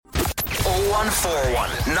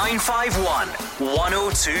0141 951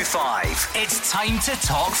 1025. It's time to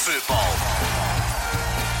talk football.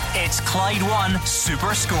 It's Clyde One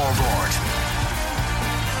Super Scoreboard.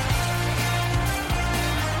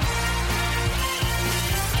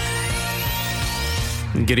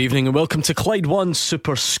 Good evening and welcome to Clyde One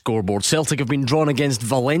Super Scoreboard. Celtic have been drawn against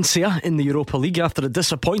Valencia in the Europa League after a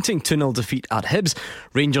disappointing 2-0 defeat at Hibs.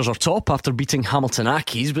 Rangers are top after beating Hamilton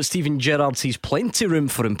Accies, but Steven Gerrard sees plenty room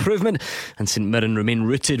for improvement, and St Mirren remain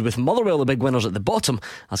rooted with Motherwell the big winners at the bottom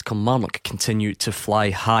as Kilmarnock continue to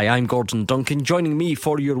fly high. I'm Gordon Duncan. Joining me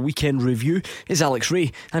for your weekend review is Alex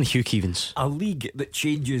Ray and Hugh Keevins. A league that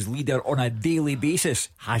changes leader on a daily basis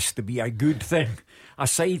has to be a good thing.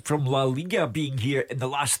 Aside from La Liga being here in the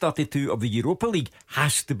last 32 of the Europa League,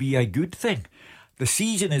 has to be a good thing. The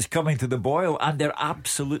season is coming to the boil and there are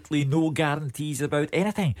absolutely no guarantees about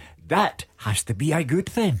anything. That has to be a good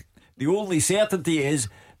thing. The only certainty is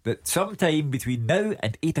that sometime between now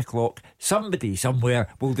and 8 o'clock, somebody somewhere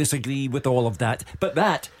will disagree with all of that. But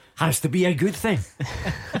that has to be a good thing.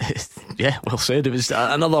 Yeah, well said. It was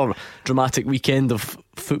another dramatic weekend of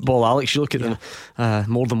football, Alex. You look at them,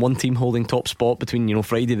 more than one team holding top spot between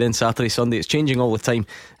Friday, then Saturday, Sunday. It's changing all the time,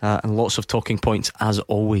 and lots of talking points as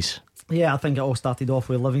always. Yeah, I think it all started off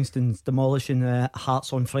with Livingston's demolishing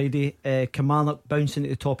Hearts on Friday, Kilmarnock bouncing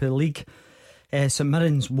at the top of the league, St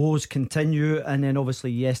Mirren's woes continue, and then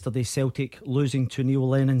obviously yesterday Celtic losing to Neil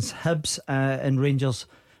Lennon's Hibs, and Rangers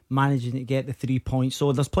managing to get the 3 points.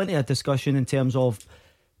 So there's plenty of discussion in terms of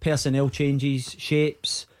personnel changes,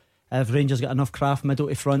 shapes. If Rangers got enough craft middle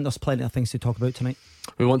to front, there's plenty of things to talk about tonight.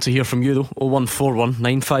 We want to hear from you though. 0141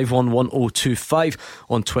 951 1025.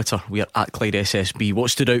 On Twitter we are at Clyde SSB.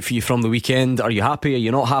 What stood out for you from the weekend? Are you happy? Are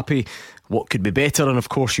you not happy? What could be better? And of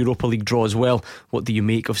course Europa League draw as well. What do you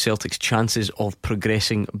make of Celtic's chances of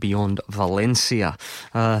progressing beyond Valencia?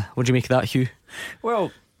 What do you make of that, Hugh?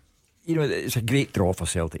 Well, it's a great draw for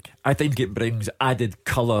Celtic. I think it brings added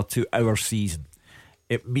colour to our season.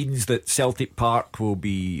 It means that Celtic Park will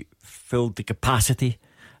be filled to capacity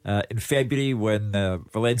in February when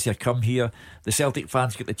Valencia come here. The Celtic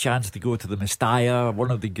fans get the chance to go to the Mestalla, one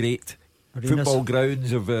of the great football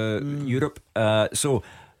grounds of Europe. So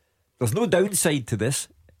there's no downside to this.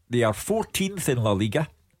 They are 14th in La Liga.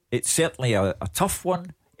 It's certainly a tough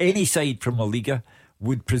one. Any side from La Liga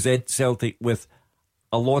would present Celtic with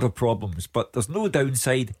a lot of problems, but there's no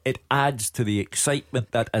downside. It adds to the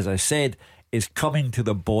excitement that, as I said, is coming to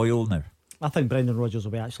the boil now. I think Brendan Rodgers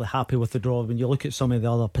will be actually happy with the draw. When you look at some of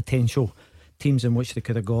the other potential teams in which they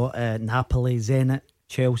could have got, Napoli, Zenit,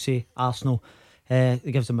 Chelsea, Arsenal,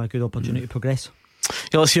 it gives them a good opportunity to progress.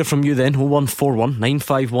 Yeah, let's hear from you then. 0141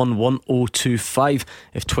 951 1025.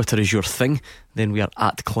 If Twitter is your thing, then we are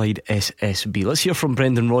at Clyde SSB. Let's hear from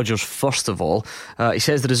Brendan Rodgers first of all. He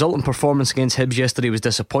says the result and performance against Hibs yesterday was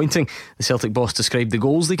disappointing. The Celtic boss described the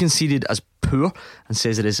goals they conceded as poor and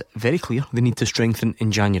says it is very clear they need to strengthen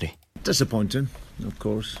in January. Disappointing, of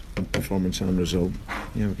course, performance and result.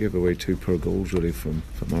 We gave away 2 poor goals really from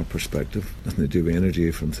our perspective. Nothing to do with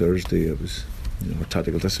energy from Thursday. It was our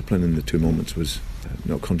tactical discipline in the 2 moments was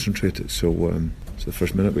not concentrated. So the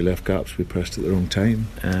first minute we left gaps, we pressed at the wrong time,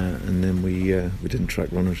 and then we didn't track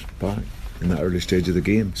runners back in that early stage of the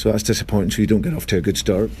game. So that's disappointing. So you don't get off to a good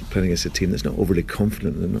start playing against a team that's not overly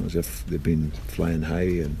confident. They're not as if they've been flying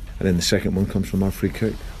high. And then the second one comes from our free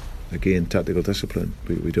kick. Again, tactical discipline.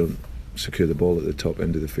 We don't secure the ball at the top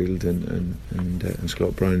end of the field, and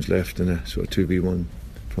Scott Brown's left in a sort of 2v1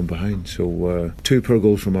 from behind. So 2 poor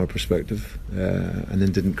goals from our perspective, and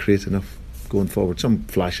then didn't create enough going forward. Some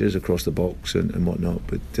flashes across the box and whatnot,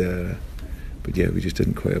 but yeah, we just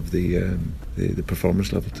didn't quite have the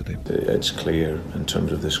performance level today. It's clear in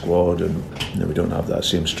terms of the squad, and we don't have that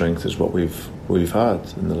same strength as what we've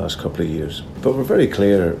had in the last couple of years. But we're very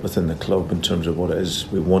clear within the club in terms of what it is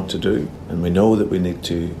we want to do, and we know that we need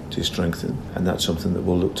to strengthen, and that's something that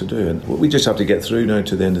we'll look to do. And we just have to get through now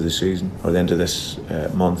to the end of the season, or the end of this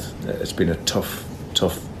month. It's been a tough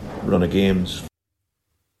run of games.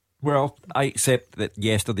 Well, I accept that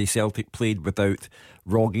yesterday Celtic played without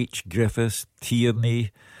Rogic, Griffiths,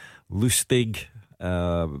 Tierney, Lustig,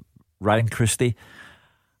 Ryan Christie.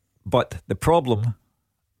 But the problem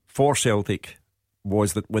for Celtic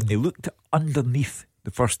was that when they looked underneath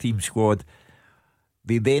the first team squad,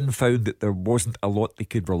 they then found that there wasn't a lot they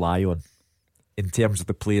could rely on in terms of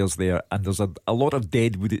the players there, and there's a lot of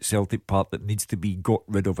deadwood at Celtic Park that needs to be got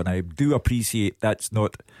rid of, and I do appreciate that's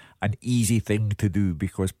not an easy thing to do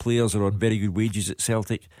because players are on very good wages at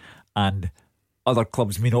Celtic and other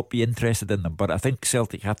clubs may not be interested in them, but I think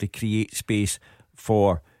Celtic have to create space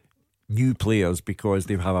for new players because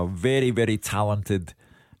they have a very, very talented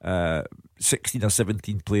 16 or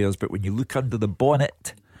 17 players, but when you look under the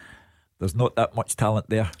bonnet, there's not that much talent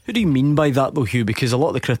there. Who do you mean by that though, Hugh? Because a lot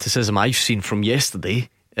of the criticism I've seen from yesterday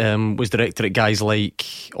was directed at guys like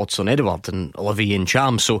Odsonne-Edouard and Olivier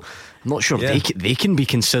Ntcham, so I'm not sure they can be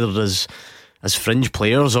considered as fringe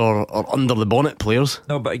players or under the bonnet players.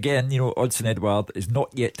 No, but again, Odsonne-Edouard is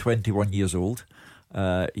not yet 21 years old.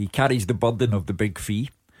 He carries the burden of the big fee,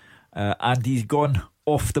 and he's gone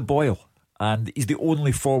off the boil, and he's the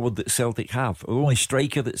only forward that Celtic have, or the only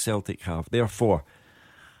striker that Celtic have. Therefore,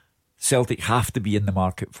 Celtic have to be in the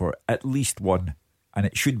market for at least one, and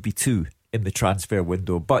it should be two in the transfer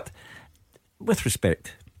window. But with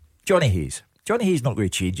respect, Johnny Hayes not going to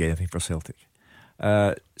change anything for Celtic.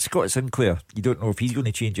 Scott Sinclair, you don't know if he's going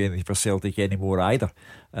to change anything for Celtic anymore either.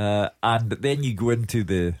 And then you go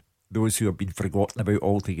into those who have been forgotten about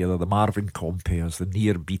altogether, the Marvin Compers, the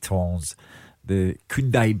Nir Bitons, the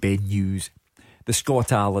Kundai Benyus, the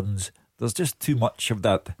Scott Allens. There's just too much of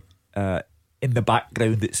that in the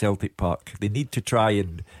background at Celtic Park. They need to try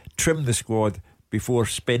and trim the squad before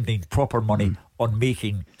spending proper money on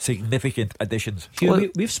making significant additions.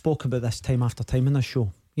 Hugh, we've spoken about this time after time in this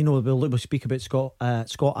show. We'll speak about Scott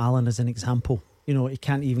Allen as an example. He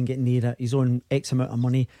can't even get near it. He's on X amount of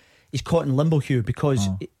money. He's caught in limbo, Hugh, because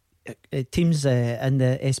teams in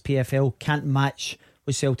the SPFL can't match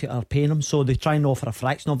what Celtic are paying him, so they try and offer a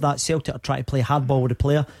fraction of that. Celtic are trying to play hardball with the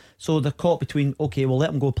player, so they're caught between, okay, we'll let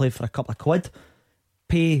him go play for a couple of quid,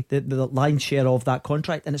 pay the lion's share of that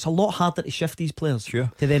contract, and it's a lot harder to shift these players to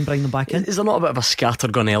then bring them back in. Is there not a bit of a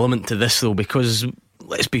scattergun element to this though? Because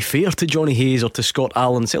let's be fair to Johnny Hayes or to Scott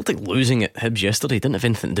Allen, Celtic losing at Hibs yesterday didn't have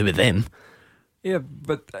anything to do with them. Yeah,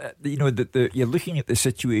 but you're looking at the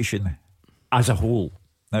situation as a whole.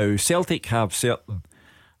 Now, Celtic have certain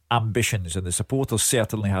ambitions, and the supporters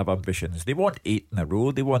certainly have ambitions. They want 8 in a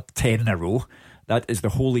row, they want 10 in a row. That is the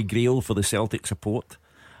holy grail for the Celtic support.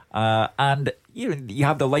 And you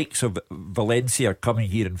have the likes of Valencia coming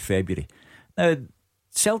here in February. Now,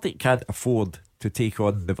 Celtic can't afford to take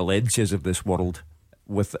on the Valencias of this world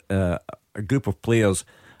with a group of players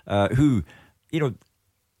who,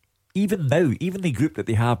 even the group that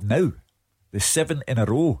they have now, the 7 in a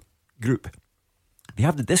row group, they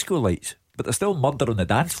have the disco lights, but they're still murder on the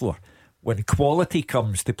dance floor when quality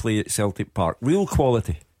comes to play at Celtic Park. Real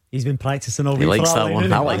quality. He's been practising all week. He likes that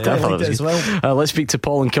one. I liked that. I thought it was as well. Let's speak to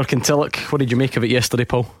Paul in Kirkintilloch. What did you make of it yesterday,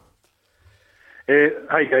 Paul?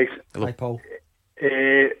 Hi guys. Hello. Hi Paul.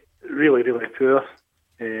 Really, really poor.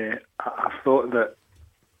 I thought that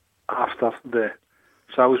after the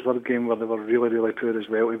Salzburg game, where they were really, really poor as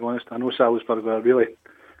well, to be honest. I know Salzburg were a really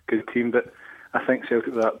good team, but I think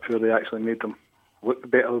Celtic were that poor they actually made them look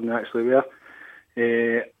better than they actually were.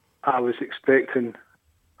 I was expecting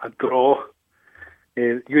a draw.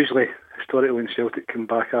 Usually, historically, when Celtic come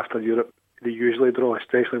back after Europe, they usually draw,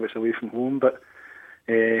 especially if it's away from home. But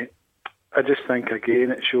I just think,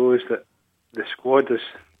 again, it shows that the squad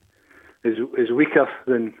is weaker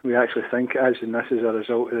than we actually think it is, and this is a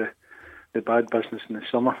result of the bad business in the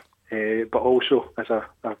summer. But also, as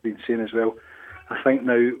I've been saying as well, I think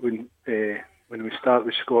now when we start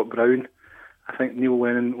with Scott Brown, I think Neil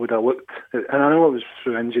Lennon would have looked, and I know it was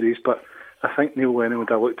through injuries, but I think Neil Lennon would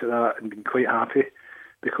have looked at that and been quite happy,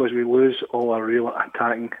 because we lose all our real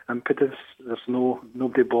attacking impetus. There's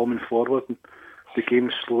nobody bombing forward, and the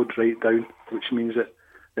game's slowed right down, which means that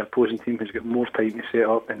the opposing team has got more time to set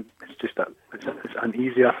up, and it's an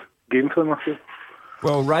easier game for them, I feel.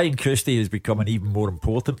 Well, Ryan Christie has become an even more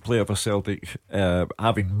important player for Celtic,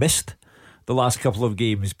 having missed the last couple of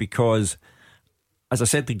games, because, as I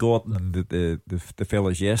said to Gordon and the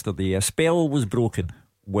fellas yesterday, a spell was broken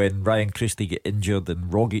when Ryan Christie got injured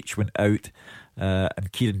and Rogic went out,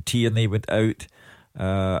 and Kieran Tierney went out,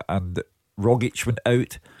 and Rogic went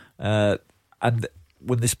out, and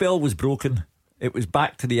when the spell was broken, it was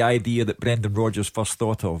back to the idea that Brendan Rodgers first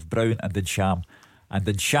thought of, Brown and Ntcham. And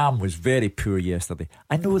Ntcham was very poor yesterday.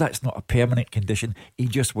 I know that's not a permanent condition. He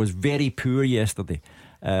just was very poor yesterday.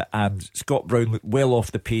 And Scott Brown looked well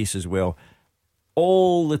off the pace as well.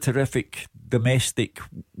 All the terrific domestic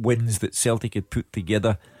wins that Celtic had put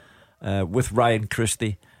together with Ryan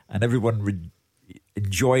Christie, and everyone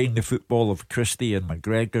enjoying the football of Christie and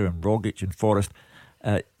McGregor and Rogic and Forrest,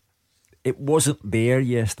 it wasn't there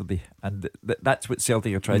yesterday, and that's what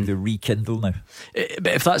Celtic are trying to rekindle now.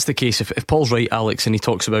 But if that's the case, if Paul's right, Alex, and he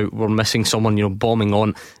talks about we're missing someone, bombing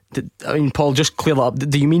on, Paul, just clear that up.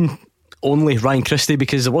 Do you mean only Ryan Christie?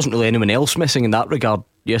 Because there wasn't really anyone else missing in that regard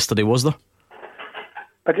yesterday, was there?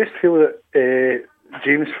 I just feel that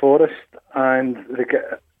James Forrest and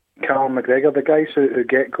Callum McGregor, the guys who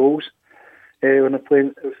get goals when they're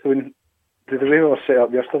playing, when the way we were set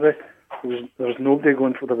up yesterday, there was nobody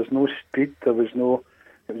going for. There was no speed. There was no.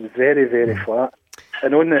 It was very, very flat.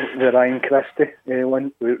 And on the Ryan Christie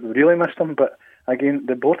one, we really missed him. But again,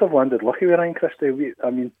 the both have landed lucky with Ryan Christie.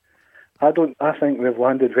 I think we've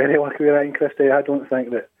landed very lucky with Ryan Christie. I don't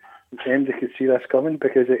think that anybody could see this coming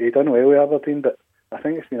because he done well with Aberdeen. But I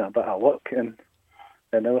think it's been a bit of luck, and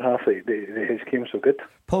the other half his came so good.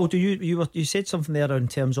 Paul, you said something there in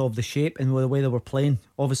terms of the shape and the way they were playing.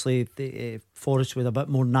 Obviously, the Forest were a bit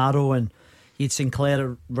more narrow, and you'd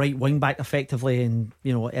Sinclair at right wing back effectively, and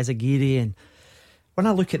Ezagiri. And when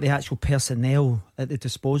I look at the actual personnel at the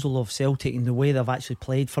disposal of Celtic and the way they've actually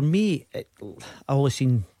played, for me, I only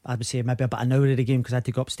seen, I would say, maybe about an hour of the game because I had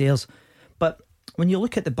to go upstairs. But when you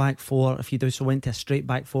look at the back four, if you went to a straight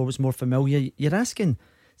back four, was more familiar. You're asking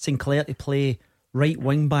Sinclair to play right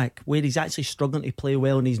wing back where he's actually struggling to play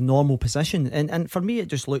well in his normal position, and for me it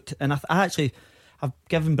just looked, and I've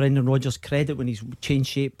given Brendan Rodgers credit when he's changed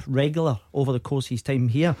shape regular over the course of his time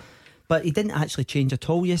here, but he didn't actually change at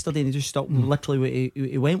all yesterday, and he just stuck literally what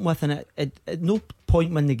he went with, and at no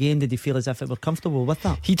point in the game did he feel as if it were comfortable with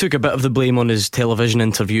that. He took a bit of the blame on his television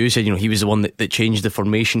interview. He said he was the one that changed the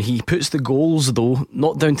formation. He puts the goals, though,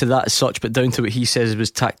 not down to that as such, but down to what he says was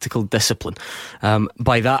tactical discipline.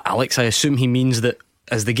 By that, Alex, I assume he means that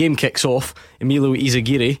as the game kicks off, Emilio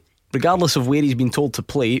Ezagiri, regardless of where he's been told to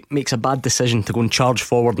play, makes a bad decision to go and charge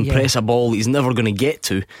forward and press a ball he's never going to get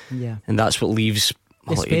to, and that's what leaves.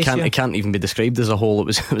 Well, it can't even be described as a hole.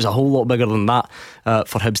 It was a whole lot bigger than that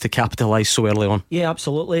for Hibs to capitalise so early on. Yeah,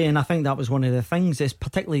 absolutely, and I think that was one of the things. Is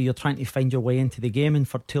particularly you're trying to find your way into the game, and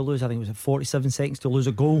to lose, I think it was at 47 seconds to lose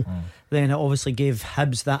a goal, then it obviously gave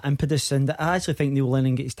Hibs that impetus. And I actually think Neil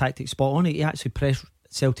Lennon got his tactics spot on. He actually pressed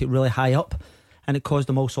Celtic really high up, and it caused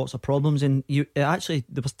them all sorts of problems. And there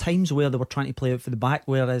was times where they were trying to play out for the back,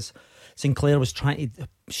 whereas Sinclair was trying to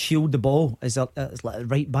shield the ball as like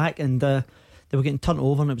right back, and they were getting turned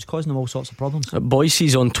over, and it was causing them all sorts of problems.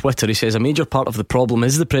 Boyce's on Twitter, he says a major part of the problem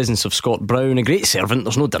is the presence of Scott Brown, a great servant,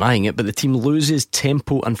 there's no denying it, but the team loses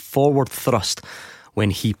tempo and forward thrust when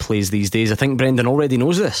he plays these days. I think Brendan already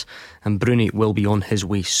knows this, and Bruni will be on his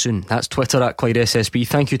way soon. That's Twitter at Clyde SSB.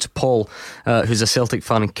 Thank you to Paul, who's a Celtic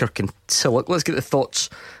fan in Kirkintilloch. Let's get the thoughts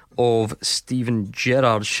of Stephen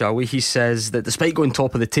Gerrard, shall we? He says that despite going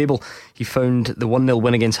top of the table, he found the 1-0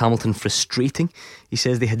 win against Hamilton frustrating. He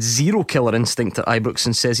says they had zero killer instinct at Ibrox,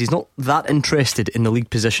 and says he's not that interested in the league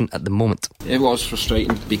position at the moment. It was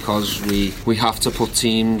frustrating because we have to put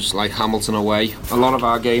teams like Hamilton away. A lot of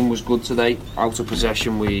our game was good today. Out of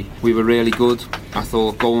possession we were really good. I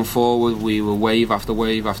thought going forward we were wave after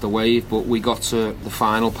wave after wave, but we got to the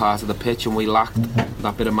final part of the pitch and we lacked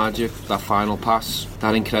that bit of magic, that final pass,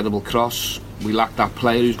 that incredible cross. We lacked that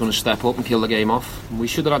player who's going to step up and kill the game off. We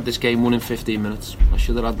should have had this game won in 15 minutes. I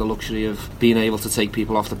should have had the luxury of being able to take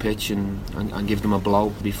people off the pitch and give them a blow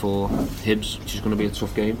before Hibs, which is going to be a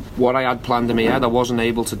tough game. What I had planned in my head I wasn't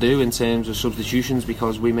able to do in terms of substitutions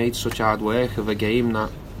because we made such hard work of a game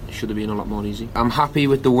that should have been a lot more easy. I'm happy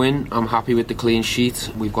with the win, I'm happy with the clean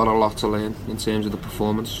sheet. We've got a lot to learn in terms of the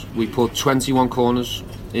performance. We put 21 corners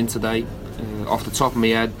in today. Off the top of my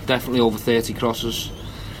head, definitely over 30 crosses.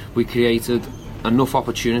 We created enough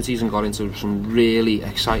opportunities and got into some really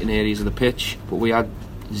exciting areas of the pitch, but we had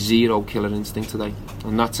zero killer instinct today,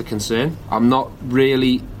 and that's a concern. I'm not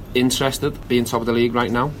really interested being top of the league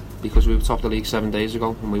right now because we were top of the league 7 days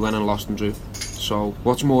ago and we went and lost and drew. So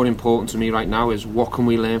what's more important to me right now is what can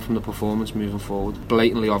we learn from the performance moving forward.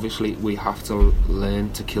 Blatantly, obviously, we have to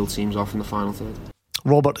learn to kill teams off in the final third.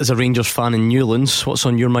 Robert is a Rangers fan in Newlands. What's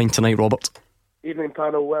on your mind tonight, Robert? Evening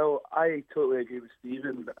panel. Well, I totally agree with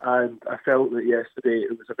Stephen, and I felt that yesterday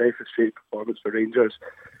it was a very frustrating performance for Rangers.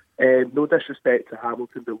 No disrespect to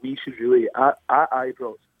Hamilton, but we should really, at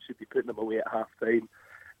Ibrox, should be putting them away at half time.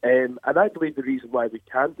 And I believe the reason why we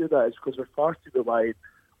can't do that is because we're far too reliant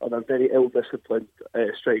on a very ill-disciplined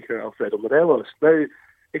striker, Alfredo Morelos. Now,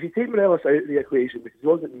 if you take Morelos out of the equation, because he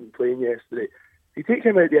wasn't even playing yesterday, if you take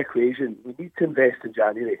him out of the equation, we need to invest in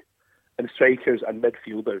January in strikers and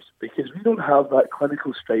midfielders, because we don't have that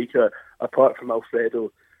clinical striker apart from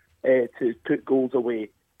Alfredo to put goals away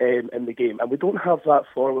in the game, and we don't have that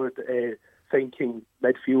forward thinking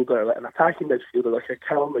midfielder, like an attacking midfielder like a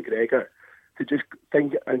Callum McGregor, to just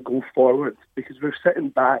think and go forward, because we're sitting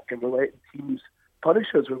back and we're letting teams punish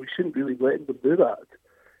us where we shouldn't really let them do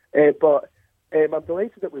that. But I'm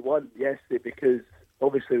delighted that we won yesterday, because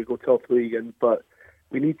obviously we go top league, but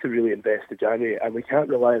we need to really invest in January, and we can't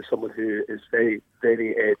rely on someone who is very,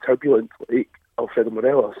 very turbulent like Alfredo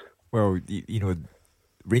Morelos. Well,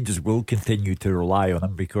 Rangers will continue to rely on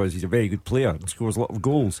him because he's a very good player and scores a lot of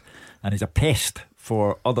goals, and he's a pest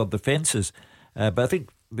for other defences. But I think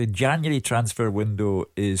the January transfer window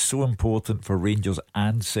is so important for Rangers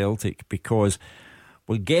and Celtic because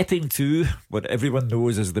we're getting to what everyone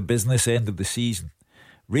knows as the business end of the season.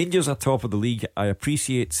 Rangers are top of the league. I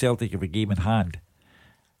appreciate Celtic have a game in hand.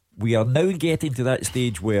 We are now getting to that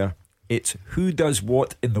stage where it's who does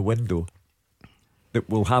what in the window that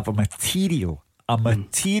will have a material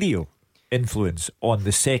influence on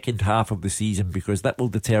the second half of the season, because that will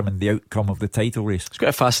determine the outcome of the title race. It's got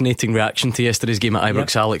a fascinating reaction to yesterday's game at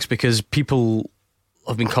Ibrox, Alex, because people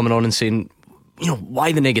have been coming on and saying, you know,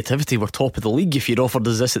 why the negativity? We're top of the league. If you'd offered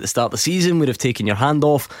us this at the start of the season, we'd have taken your hand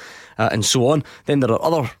off, and so on. Then there are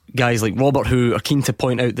other guys like Robert who are keen to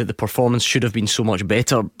point out that the performance should have been so much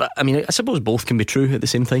better. But I mean, I suppose both can be true at the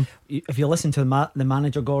same time. If you listen to the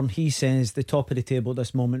manager, Gordon, he says the top of the table at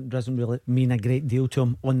this moment doesn't really mean a great deal to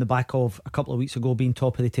him on the back of a couple of weeks ago being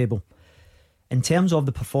top of the table. In terms of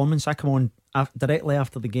the performance, I come on directly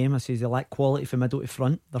after the game. I says they lack quality from middle to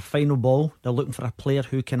front. Their final ball, they're looking for a player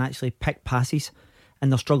who can actually pick passes,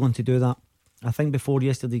 and they're struggling to do that. I think before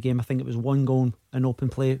yesterday's game, I think it was one goal in open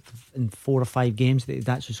play in 4 or 5 games that they'd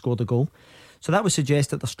actually scored a goal. So that would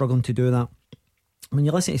suggest that they're struggling to do that. When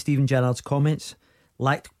you listen to Steven Gerrard's comments,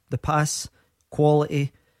 lacked the pass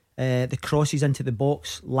quality, the crosses into the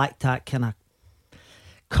box, lacked that kind of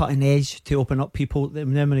cutting edge to open up people.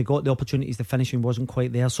 Then when he got the opportunities, the finishing wasn't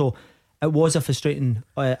quite there. So it was a frustrating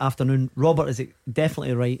afternoon. Robert is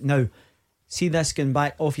definitely right. Now, see this going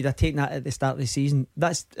back, if you'd have taken that at the start of the season,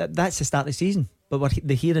 that's the start of the season. But we're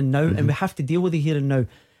the here and now, and we have to deal with the here and now.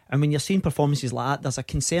 And when you're seeing performances like that, there's a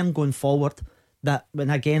concern going forward that,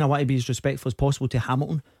 and again, I want to be as respectful as possible to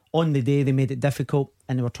Hamilton. On the day, they made it difficult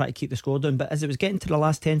and they were trying to keep the score down. But as it was getting to the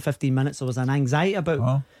last 10-15 minutes, there was an anxiety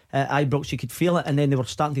about Ibrox. You could feel it, and then they were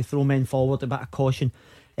starting to throw men forward, a bit of caution.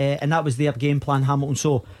 And that was their game plan, Hamilton.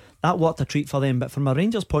 So that worked a treat for them. But from a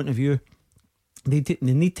Rangers point of view, they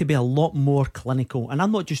need to be a lot more clinical. And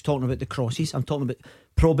I'm not just talking about the crosses, I'm talking about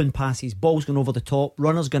probing passes, balls going over the top,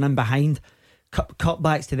 runners going in behind,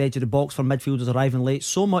 cutbacks to the edge of the box for midfielders arriving late.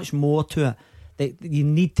 So much more to it that you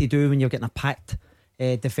need to do when you're getting a packed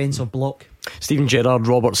defensive block. Steven Gerrard,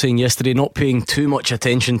 Robert, saying yesterday not paying too much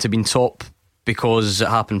attention to being top because it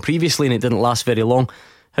happened previously and it didn't last very long.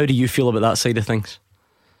 How do you feel about that side of things?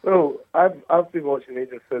 Well, I've been watching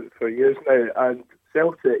Rangers for years now, and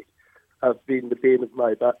Celtic have been the bane of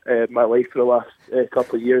my life for the last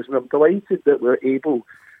couple of years, and I'm delighted that we're able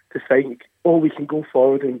to think, we can go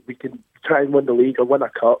forward and we can try and win the league or win a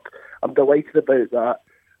cup. I'm delighted about that.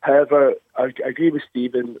 However, I agree with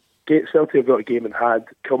Stephen. Celtic have got a game in hand.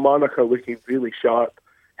 Kilmarnock are looking really sharp.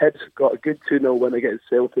 Hibs got a good 2-0 win against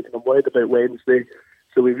Celtic, and I'm worried about Wednesday.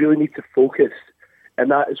 So we really need to focus,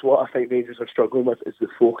 and that is what I think Rangers are struggling with, is the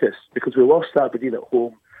focus, because we lost Aberdeen at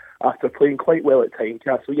home after playing quite well at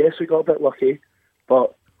Tynecastle. Yes, we got a bit lucky,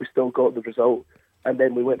 but we still got the result. And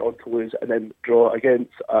then we went on to lose and then draw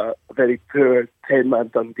against a very poor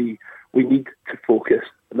 10-man Dundee. We need to focus,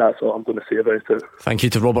 and that's all I'm going to say about it. Thank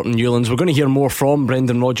you to Robert and Newlands. We're going to hear more from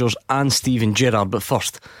Brendan Rodgers and Steven Gerrard, but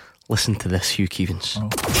first, listen to this, Hugh Keevins.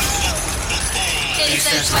 Is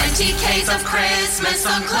there 20 Ks of Christmas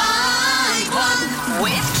on Clyde One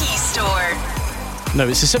with Key Store? Now,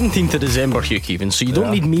 it's the 17th of December, Hugh Keevins, so you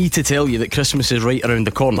don't need me to tell you that Christmas is right around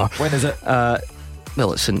the corner. When is it?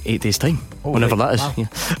 Well, it's in 8 days' time, whenever that is. Wow. Yeah.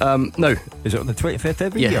 Now, is it on the 25th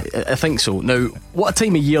every year? Yeah, I think so. Now, what a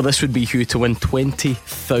time of year this would be, Hugh, to win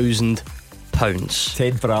 £20,000.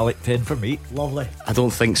 10 for Alec, 10 for me. Lovely. I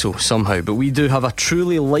don't think so, somehow, but we do have a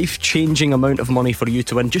truly life-changing amount of money for you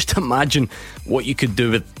to win. Just imagine what you could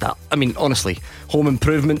do with that. I mean, honestly, home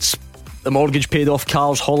improvements, the mortgage paid off,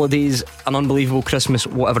 cars, holidays, an unbelievable Christmas,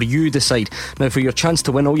 whatever you decide. Now, for your chance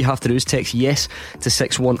to win, all you have to do is text yes to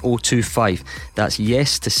 61025. That's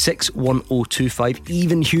yes to 61025.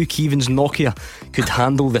 Even Hugh Keevins' Nokia could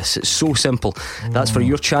handle this. It's so simple. That's for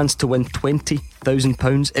your chance to win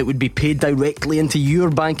 £20,000. It would be paid directly into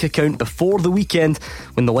your bank account before the weekend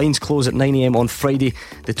when the lines close at 9 a.m. on Friday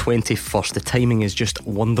the 21st. The timing is just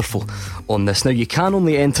wonderful on this. Now, you can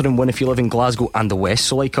only enter and win if you live in Glasgow and the West,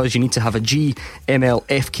 so like us, you need to have a G, ML,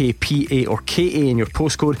 FK, PA or KA in your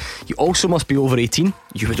postcode. You also must be over 18.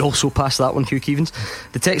 You would also pass that one, Hugh Keevins.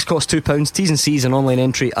 The text costs £2. T's and C's and online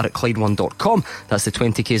entry are at Clyde1.com. That's the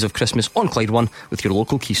 20 Ks of Christmas on Clyde One with your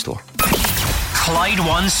local Key Store. Clyde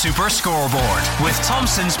One Super Scoreboard with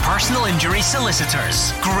Thompson's Personal Injury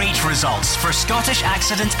Solicitors. Great results for Scottish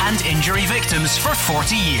accident and injury victims for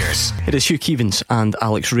 40 years. It is Hugh Keevins and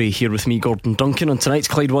Alex Ray here with me, Gordon Duncan, on tonight's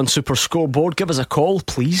Clyde One Super Scoreboard. Give us a call,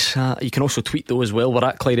 please. You can also tweet though as well. We're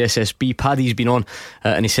at Clyde SSB. Paddy's been on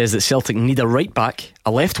and he says that Celtic need a right back,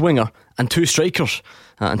 a left winger and 2 strikers.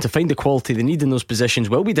 and to find the quality they need in those positions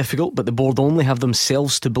will be difficult, but the board only have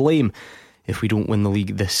themselves to blame if we don't win the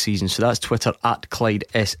league this season. So that's Twitter at Clyde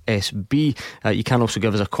SSB. You can also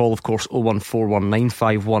give us a call, of course,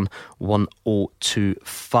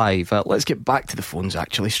 01419511025. Let's get back to the phones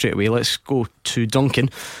actually straight away. Let's go to Duncan,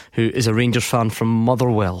 who is a Rangers fan from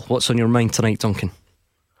Motherwell. What's on your mind tonight, Duncan?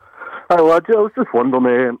 Hi, lad. I was just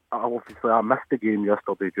wondering, obviously I missed the game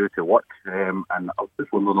yesterday due to work, and I was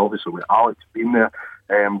just wondering, obviously with Alex being there,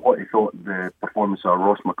 what he thought of the performance of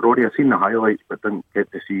Ross McCrory. I've seen the highlights but didn't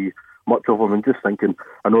get to see much of him, and just thinking,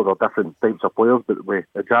 I know they're different types of players, but with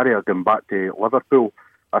Ejaria going back to Liverpool,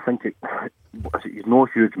 I think he's no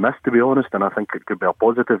huge miss, to be honest, and I think it could be a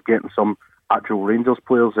positive getting some actual Rangers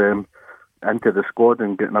players into the squad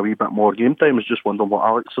and getting a wee bit more game time. I was just wondering what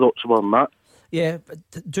Alex's thoughts were on that. Yeah,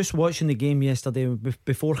 just watching the game yesterday,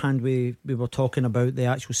 beforehand we were talking about the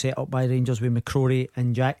actual setup by Rangers with McCrory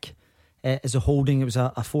and Jack as a holding. It was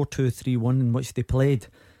a 4-2-3-1 in which they played.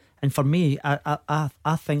 And for me,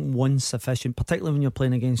 I think one's sufficient, particularly when you're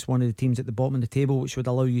playing against one of the teams at the bottom of the table, which would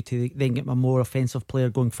allow you to then get a more offensive player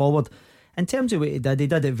going forward. In terms of what he did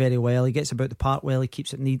it very well. He gets about the park well, he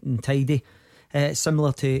keeps it neat and tidy,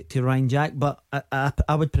 similar to Ryan Jack. But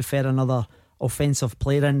I would prefer another offensive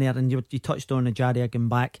player in there. And you touched on Ejaria going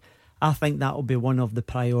back. I think that will be one of the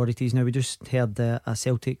priorities. Now, we just heard a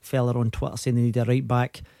Celtic fella on Twitter saying they need a right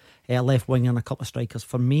back, a left winger and a couple of strikers.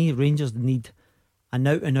 For me, Rangers need an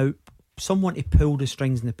out and out, someone to pull the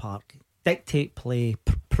strings in the park, dictate play,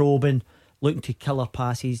 probing, looking to killer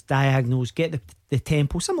passes, diagonals, get the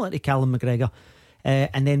tempo, similar to Callum McGregor.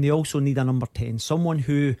 And then they also need a number 10, someone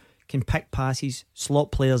who can pick passes,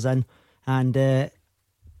 slot players in, and that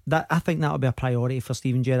I think that will be a priority for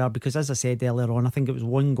Steven Gerrard, because as I said earlier on, I think it was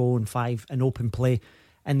 1 goal and 5 in open play,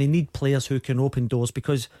 and they need players who can open doors,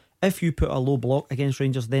 because if you put a low block against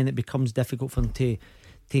Rangers, then it becomes difficult for them to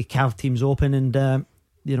carve teams open, and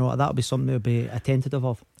that'll be something they'll be attentive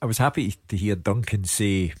of. I was happy to hear Duncan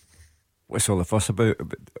say, what's all the fuss about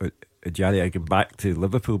Ejaria going back to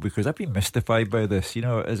Liverpool, because I've been mystified by this.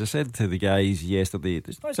 As I said to the guys yesterday,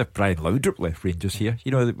 it's not as if Brian Laudrup left Rangers here.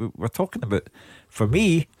 We're talking about, for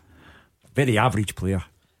me, very average player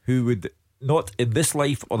who would not in this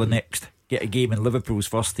life or the next get a game in Liverpool's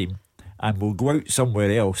first team and will go out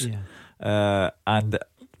somewhere else. And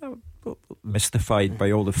mystified by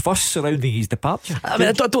all the fuss surrounding his departure. I mean,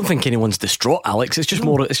 I don't think anyone's distraught, Alex. It's just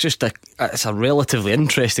more. It's a relatively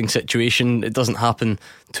interesting situation. It doesn't happen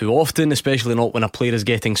too often, especially not when a player is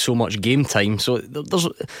getting so much game time. So I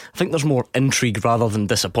think there's more intrigue rather than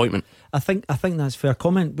disappointment. I think that's a fair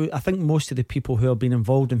comment. But I think most of the people who have been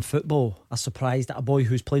involved in football are surprised that a boy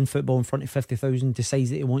who's playing football in front of 50,000 decides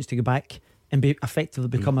that he wants to go back and effectively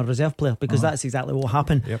become a reserve player, because that's exactly what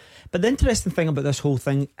happened. But the interesting thing about this whole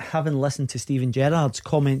thing, having listened to Steven Gerrard's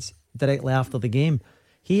comments directly after the game,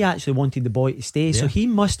 he actually wanted the boy to stay, so he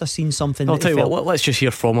must have seen something. I'll tell you what, let's just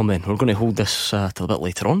hear from him then. We're going to hold this till a bit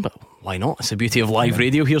later on, but why not? It's the beauty of live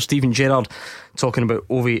radio. Here's Steven Gerrard talking about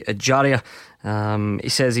Ovie Ejaria. He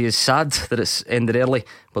says he is sad that it's ended early,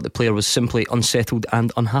 but the player was simply unsettled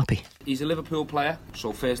and unhappy. He's a Liverpool player,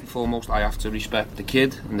 so first and foremost I have to respect the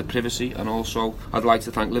kid and the privacy, and also I'd like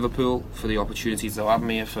to thank Liverpool for the opportunities they'll have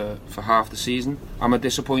me here for half the season. Am I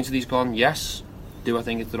disappointed he's gone? Yes. Do I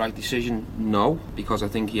think it's the right decision? No, because I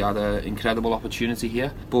think he had an incredible opportunity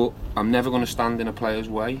here, but I'm never going to stand in a player's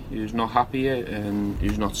way who's not happy here and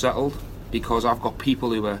who's not settled, because I've got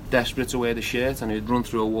people who are desperate to wear the shirt and who'd run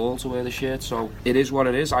through a wall to wear the shirt. So it is what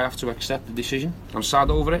it is. I have to accept the decision. I'm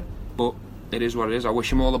sad over it, but it is what it is. I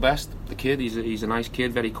wish him all the best. The kid, he's a nice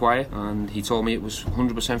kid, very quiet, and he told me it was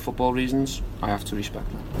 100% football reasons. I have to respect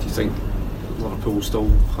that. Do you think Liverpool still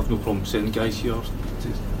have no problem sending guys here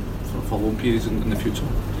for long periods in the future?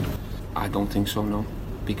 I don't think so, no,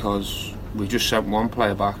 because we've just sent one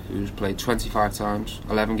player back who's played 25 times,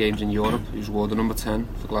 11 games in Europe, who's wore the number 10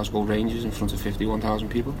 for Glasgow Rangers in front of 51,000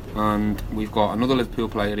 people, and we've got another Liverpool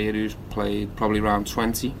player here who's played probably around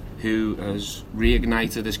 20, who has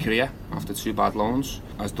reignited his career after 2 bad loans,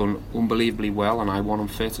 has done unbelievably well, and I want him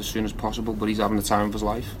fit as soon as possible, but he's having the time of his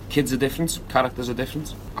life. Kids are different, characters are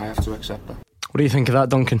different. I have to accept that. What do you think of that,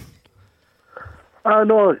 Duncan?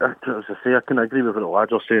 No, as I say, I can agree with what the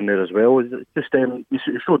lads are saying there as well. It's just he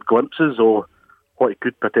showed glimpses of what he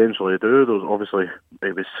could potentially do. There was obviously,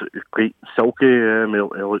 he was quite silky.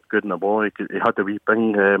 He looked good in the ball. He had the wee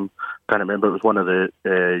thing. Can't remember. It was one of the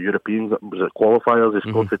Europeans. Was it qualifiers?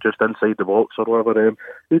 He scored it just inside the box or whatever.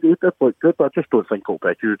 He did look good, but I just don't think it'll be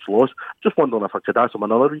a huge loss. Just wondering if I could ask him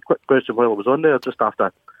another wee quick question while I was on there, just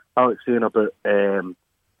after Alex saying about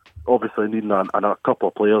obviously needing a couple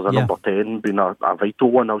of players, number 10 being a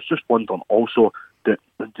vital one. I was just wondering also, Do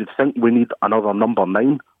you think we need another number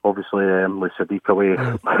 9? Obviously, with Sadiq away,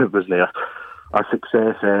 it wasn't a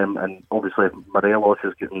success, and obviously Morelos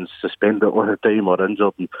is getting suspended all the time or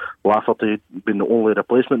injured, and Lafferty being the only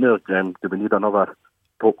replacement there. Do we need another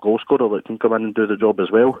top goal scorer that can come in and do the job as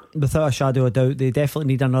well? Without a shadow of doubt, they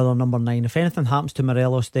definitely need another number 9. If anything happens to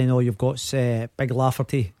Morelos, then you've got Big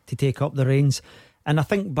Lafferty to take up the reins. And I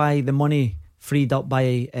think by the money freed up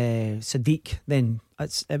by Sadiq, then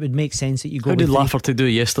it would make sense that you go. How did Lafferty do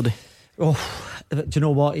yesterday? Oh, do you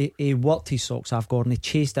know what? He worked his socks off, Gordon. He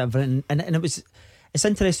chased everything, and it's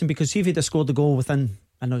interesting because see if he'd have scored the goal within,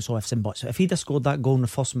 I know it's all ifs and buts, if he'd have scored that goal in the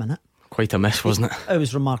first minute, quite a miss, wasn't it? It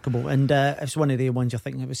was remarkable, and it's one of the ones you're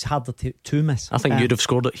thinking it was harder to miss. I think you'd have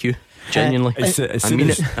scored it, Hugh. Genuinely,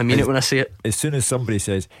 I mean it when I say it. As soon as somebody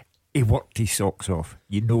says he worked his socks off,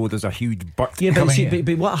 you know there's a huge but. Yeah,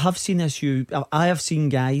 but what I have seen is I have seen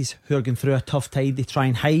guys who are going through a tough tide. They try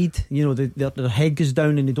and hide, their head goes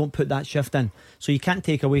down and they don't put that shift in. So you can't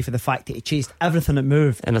take away for the fact that he chased everything that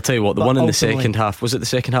moved. And I tell you what, the one in the second half, was it the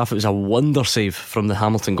second half? It was a wonder save from the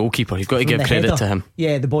Hamilton goalkeeper. You've got to give credit to him.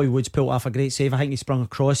 Yeah, the boy Woods pulled off a great save. I think he sprung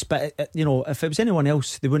across, but if it was anyone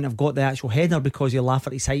else, they wouldn't have got the actual header because he'll laugh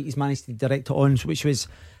at his height. He's managed to direct it on, which was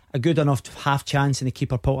a good enough half chance, and the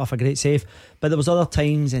keeper pulled off a great save. But there was other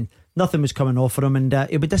times and nothing was coming off for him, and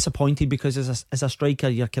he'll be disappointed because as a striker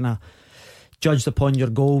you're kind of judged upon your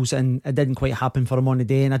goals, and it didn't quite happen for him on the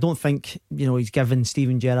day. And I don't think he's given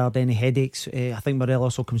Steven Gerrard any headaches. I think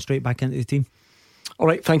Morelos will come straight back into the team.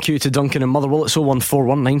 Alright, thank you to Duncan and Motherwell. It's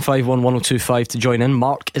 0141 951 1025 to join in.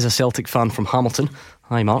 Mark is a Celtic fan from Hamilton.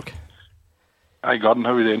 Hi Mark. Hi Gordon,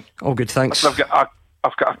 how are you doing? Oh good, thanks. I've got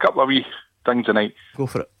a couple of wee things tonight. Go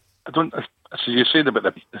for it. As you said about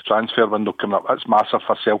the transfer window coming up, that's massive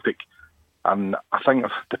for Celtic, and I think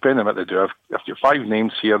depending on what they do, I've got 5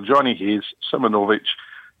 names here: Johnny Hayes, Simonovic.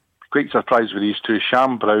 Quite surprised with these 2,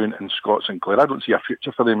 Sham Brown and Scott Sinclair. I don't see a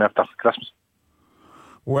future for them after Christmas.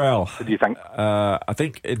 Well, what do you think? I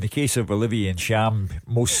think in the case of Olivier and Sham,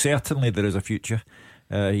 most certainly there is a future.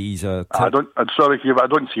 He's a. I'm sorry, Hugh, but I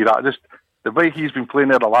don't see that. Just the way he's been playing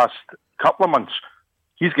there the last couple of months,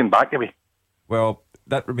 he's getting back to me. Well,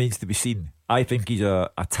 that remains to be seen. I think he's a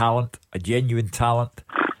talent, a genuine talent.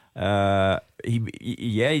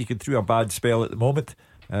 He's going through a bad spell at the moment,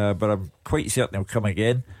 but I'm quite certain he'll come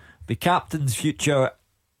again. The captain's future,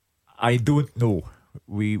 I don't know.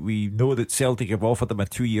 We know that Celtic have offered him a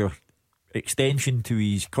 2-year extension to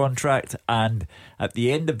his contract, and at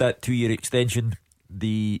the end of that 2-year extension,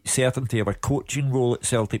 the certainty of a coaching role at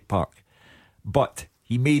Celtic Park. But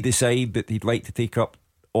he may decide that he'd like to take up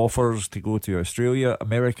offers to go to Australia,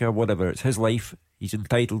 America, whatever. It's his life. He's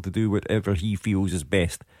entitled to do whatever he feels is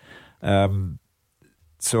best.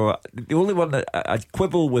 So the only one that I'd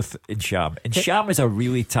quibble with Sham is a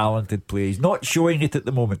really talented player. He's not showing it at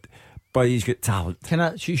the moment, but he's got talent. Can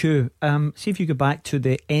I shoot you? See if you go back to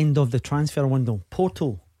the end of the transfer window.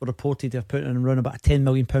 Portal reported they're putting around about a £10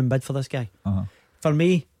 million bid for this guy. For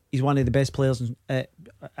me, he's one of the best players. I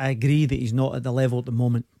agree that he's not at the level at the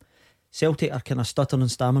moment. Celtic are kind of stuttering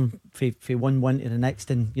and stammering for one to the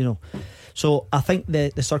next, and so I think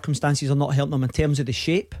the circumstances are not helping them in terms of the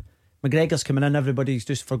shape. McGregor's coming in, everybody's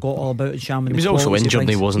just forgot all about it. Sham, he was also injured,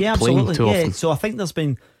 he wasn't playing too often. So I think there's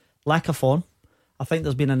been lack of form. I think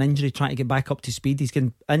there's been an injury trying to get back up to speed. He's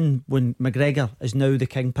getting in when McGregor is now the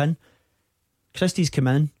kingpin. Christie's come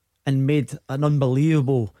in and made an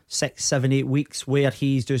unbelievable 6, 7, 8 weeks where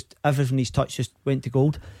he's just everything he's touched just went to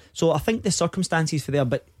gold. So I think the circumstances for there,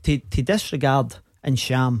 but to disregard and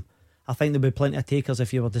Sham, I think there'll be plenty of takers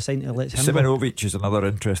if you were deciding to let him Simonovic go. is another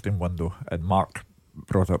interesting one though, and Mark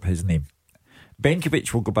brought up his name.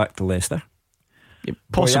 Benkovic will go back to Leicester.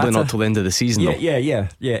 Possibly Boyata, not till the end of the season though. Yeah,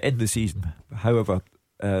 end of the season. However,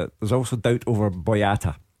 there's also doubt over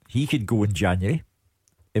Boyata. He could go in January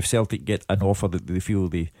if Celtic get an offer that they feel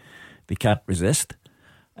they can't resist.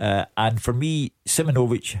 And for me,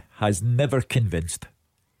 Simonovic has never convinced.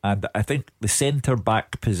 And I think the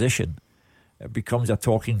centre-back position becomes a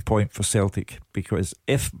talking point for Celtic, because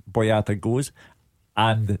if Boyata goes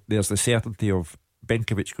and there's the certainty of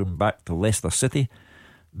Benkovic going back to Leicester City,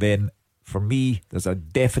 then for me there's a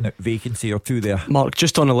definite vacancy or two there. Mark,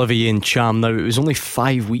 just on Olivier and Sham now, it was only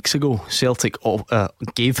 5 weeks ago Celtic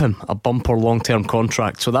gave him a bumper long-term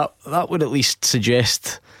contract, so that would at least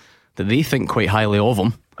suggest that they think quite highly of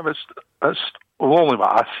him. It's only what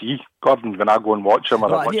I see, Gordon, when I go and watch him. I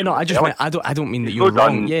don't mean that you're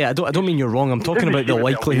wrong. Yeah, I don't mean you're wrong. I'm talking about the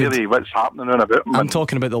likelihood. Really, what's happening about him. I'm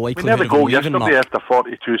talking about the likelihood. We never go yesterday after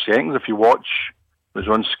 42 seconds. If you watch, it was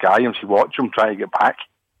on Sky, and if you watch him try to get back,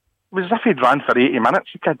 it was as if he'd ran for 80 minutes.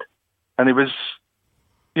 He did, and he was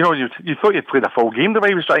You know, you thought you'd played a full game the way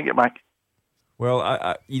he was trying to get back.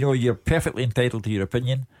 Well, you're perfectly entitled to your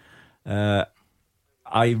opinion.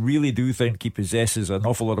 I really do think he possesses an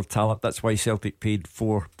awful lot of talent. That's why Celtic paid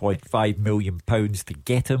 £4.5 million to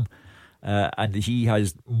get him. And he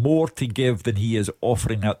has more to give than he is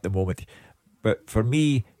offering at the moment. But for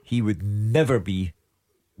me, he would never be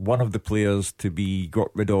one of the players to be got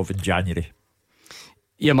rid of in January.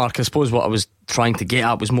 Yeah, Mark, I suppose what I was trying to get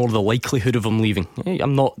at was more the likelihood of him leaving.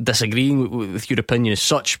 I'm not disagreeing with your opinion as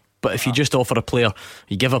such, but if you just offer a player,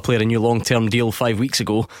 you give a player a new long-term deal 5 weeks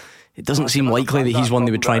ago, it doesn't seem likely that he's one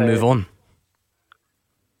they would try and move on.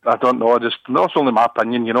 I don't know, that's only my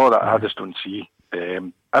opinion, that I just don't see.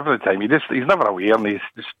 Every time he's never aware, and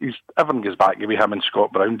he's everything goes back with him and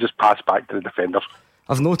Scott Brown, just pass back to the defenders.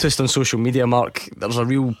 I've noticed on social media, Mark, there's a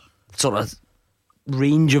real sort of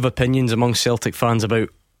range of opinions among Celtic fans about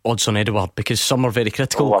Odsonne Edouard, because some are very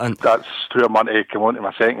critical. And that's who I'm on to come on to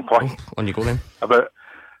my second point. On you go then. About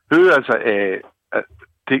who is it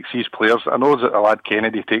takes these players. I know that the lad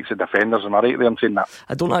Kennedy takes the defenders. Am I right there in saying that?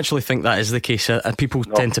 I don't actually think that is the case. People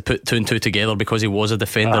tend to put two and two together because he was a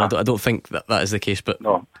defender. I don't think that is the case. But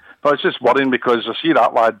no, it's just worrying because I see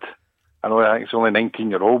that lad. I think he's only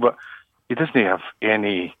 19-year-old, but he doesn't have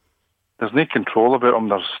any. There's no control about him.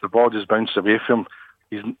 The ball just bounces away from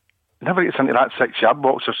him. He never gets into that 6-yard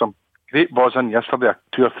box. There's some great balls in yesterday,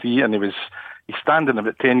 2 or 3, and he's standing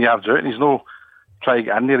about 10 yards out, and he's no try to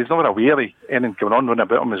get in there. He's not aware of anything going on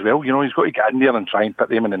about him as well. He's got to get in there and try and put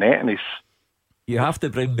them in the net. And you have to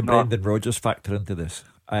bring the Brendan Rodgers factor into this.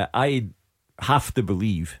 I have to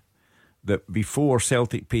believe that before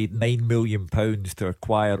Celtic paid £9 million to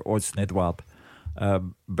acquire Odsonne Edouard,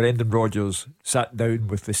 Brendan Rodgers sat down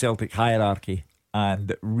with the Celtic hierarchy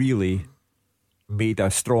and really made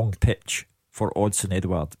a strong pitch for Odsonne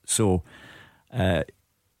Edouard. So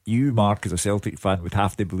you, Mark, as a Celtic fan, would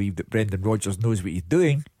have to believe that Brendan Rodgers knows what he's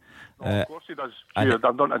doing. Of course he does. I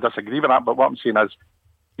don't disagree with that, but what I'm saying is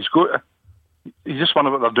he's just one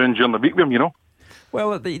of what they're doing during the week with him,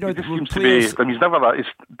 Well, he just seems to be. He's never.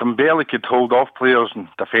 Dembele could hold off players and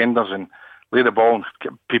defenders and lay the ball and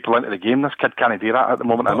get people into the game. This kid can't do that at the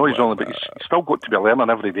moment. I know he's only, but he's still got to be learning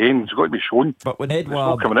every day, and he's got to be shown. But when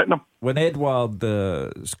Edouard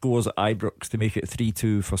scores at Ibrox to make it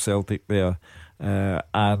 3-2 for Celtic there,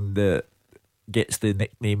 and gets the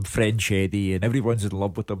nickname French Eddie, and everyone's in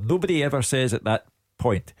love with him, nobody ever says at that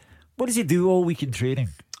point, what does he do all week in training?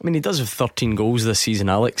 I mean, he does have 13 goals this season,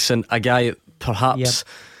 Alex, and a guy perhaps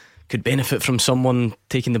could benefit from someone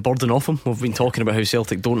taking the burden off him. We've been talking about how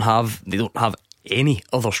Celtic don't have any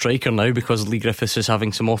other striker now because Lee Griffiths is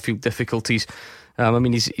having some off-field difficulties. I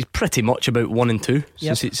mean, he's pretty much about 1 and 2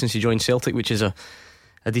 since he joined Celtic, which is a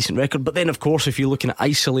decent record. But then, of course, if you're looking at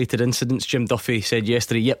isolated incidents, Jim Duffy said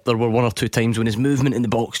yesterday, there were 1 or 2 times when his movement in the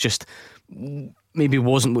box just maybe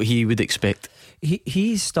wasn't what he would expect.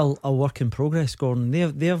 He's still a work in progress, Gordon.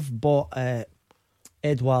 They've bought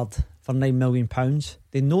Edouard for £9 million.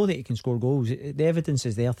 They know that he can score goals. The evidence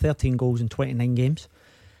is there, 13 goals in 29 games,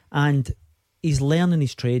 and he's learning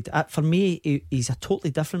his trade. For me, he's a totally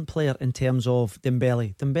different player in terms of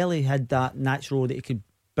Dembele. Dembele had that natural that he could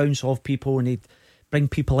bounce off people and he'd bring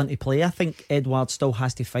people into play. I think Edouard still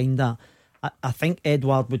has to find that. I think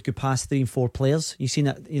Edouard would go past 3 and 4 players. You've seen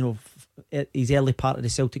it, his early part of the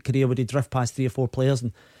Celtic career where he'd drift past 3 or 4 players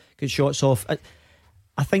and get shots off.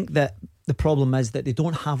 I think that the problem is that they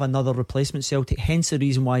don't have another replacement Celtic, hence the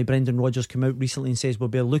reason why Brendan Rodgers came out recently and says we'll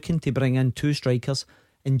be looking to bring in 2 strikers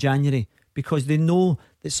in January, because they know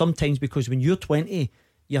that sometimes, because when you're 20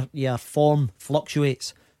 your form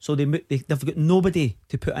fluctuates, so they've got nobody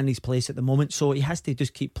to put in his place at the moment, so he has to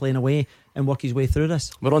just keep playing away and work his way through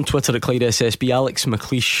this. We're on Twitter at Clyde SSB. Alex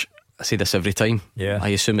McLeish, I say this every time, I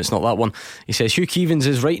assume it's not that one. He says Hugh Keevins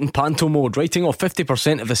is right in panto mode, writing off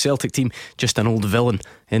 50% of the Celtic team, just an old villain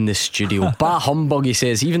in the studio. Bah humbug, he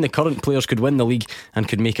says. Even the current players could win the league and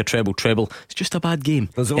could make a treble. It's just a bad game.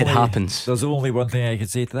 It happens. There's only one thing I can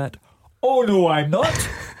say to that. Oh no, I'm not.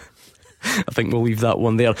 I think we'll leave that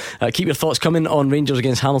one there. Keep your thoughts coming on Rangers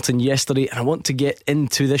against Hamilton yesterday, and I want to get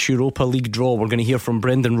into this Europa League draw. We're going to hear from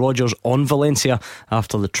Brendan Rodgers on Valencia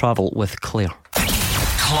after the travel with Claire.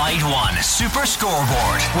 Clyde One Super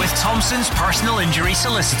Scoreboard with Thompson's personal injury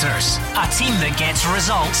solicitors, a team that gets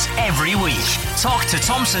results every week. Talk to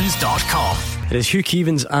Thompsons.com. It is Hugh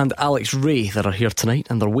Keevins and Alex Ray that are here tonight,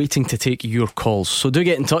 and they're waiting to take your calls. So do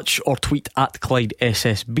get in touch or tweet at Clyde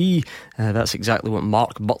SSB. That's exactly what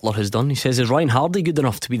Mark Butler has done. He says, is Ryan Hardy good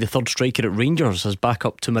enough to be the third striker at Rangers as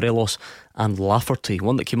backup to Morelos and Lafferty?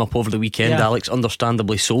 One that came up over the weekend, Alex,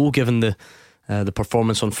 understandably so, given the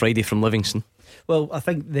performance on Friday from Livingston. Well, I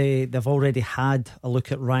think they've already had a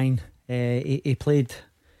look at Ryan. He played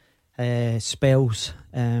spells,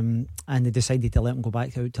 and they decided to let him go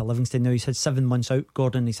back out to Livingston. Now he's had 7 months out,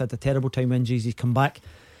 Gordon. He's had a terrible time with injuries. He's come back.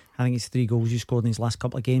 I think it's 3 goals he scored in his last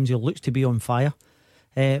couple of games. He looks to be on fire.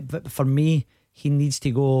 But for me, he needs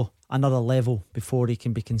to go another level before he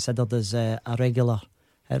can be considered as a regular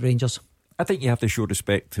at Rangers. I think you have to show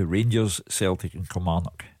respect to Rangers, Celtic and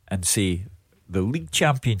Kilmarnock and say the league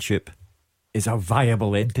championship is a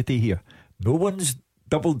viable entity here. No one's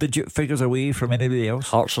double-digit figures away from anybody else.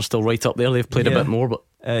 Hearts are still right up there. They've played a bit more,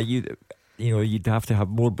 but you'd have to have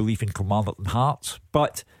more belief in Kilmarnock than Hearts.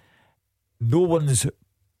 But no one's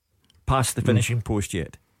past the finishing post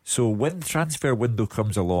yet. So when the transfer window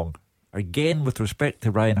comes along, again with respect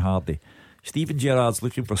to Ryan Hardy, Steven Gerrard's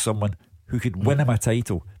looking for someone who could win him a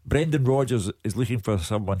title. Brendan Rodgers is looking for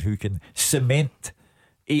someone who can cement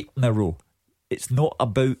 8 in a row. It's not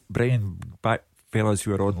about bringing back fellas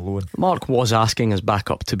who are on loan. Mark was asking us back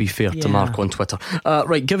up, to be fair to Mark on Twitter.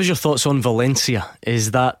 Right, give us your thoughts on Valencia.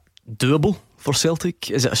 Is that doable for Celtic?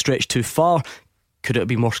 Is it a stretch too far? Could it have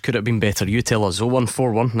been worse? Could it have been better? You tell us.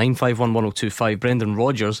 0141 951 1025. Brendan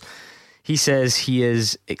Rodgers, he says he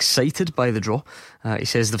is excited by the draw. He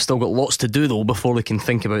says they've still got lots to do though before they can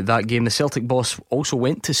think about that game. The Celtic boss also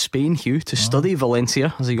went to Spain, Hugh, to study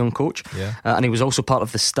Valencia as a young coach, and he was also part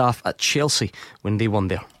of the staff at Chelsea when they won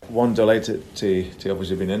there. One, delighted to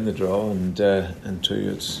obviously been in the draw, and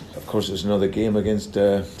two, it's another game against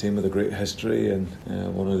a team with a great history and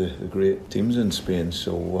one of the great teams in Spain.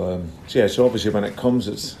 So obviously when it comes,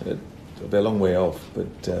 it'll be a long way off,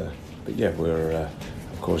 but we're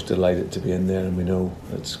of course delighted to be in there, and we know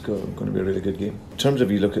it's going to be a really good game. In terms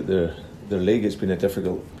of you look at their league, it's been a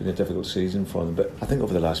difficult season for them, but I think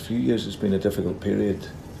over the last few years it's been a difficult period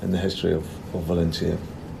in the history of Valencia.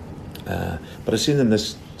 But I've seen them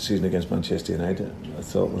this season against Manchester United. I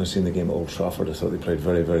thought when I seen the game at Old Trafford, I thought they played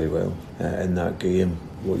very, very well in that game.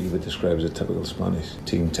 What you would describe as a typical Spanish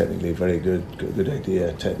team, technically very good, got a good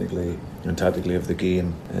idea technically and tactically of the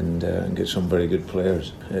game, and get some very good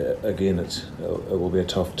players. Again, it will be a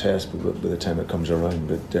tough test by the time it comes around,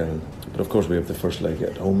 but of course we have the first leg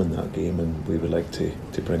at home in that game, and we would like to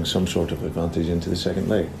bring some sort of advantage into the second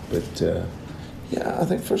leg. But I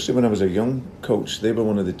think firstly when I was a young coach, they were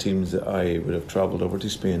one of the teams that I would have travelled over to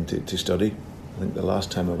Spain to study. I think the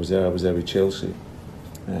last time I was there with Chelsea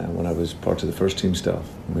when I was part of the first team staff,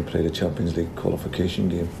 and we played a Champions League qualification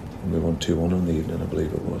game, and we won 2-1 on the evening, I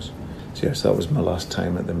believe it was. So yes, that was my last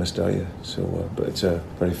time at the Mestalla. So, but it's a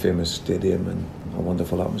very famous stadium and a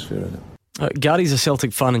wonderful atmosphere in it. Gary's a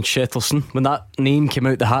Celtic fan in Shettleston. When that name came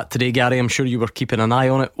out the hat today, Gary, I'm sure you were keeping an eye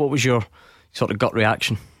on it. What was your sort of gut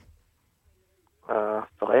reaction?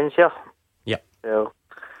 Valencia. Yeah. Well,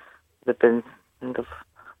 they've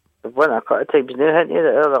won a couple of times now, haven't they?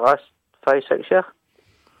 The last 5-6 years.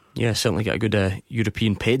 Yeah, certainly got a good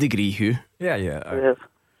European pedigree, Hugh. Yeah.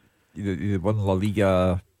 They won La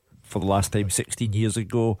Liga for the last time 16 years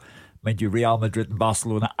ago. Mind you, Real Madrid and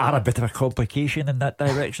Barcelona are a bit of a complication in that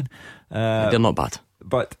direction. They're not bad.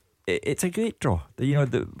 But it's a great draw,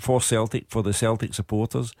 for Celtic, for the Celtic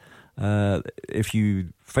supporters. If you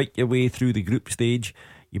fight your way through the group stage,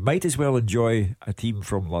 you might as well enjoy a team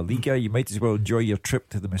from La Liga. You might as well enjoy your trip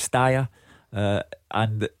to the Mestalla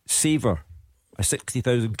and savour a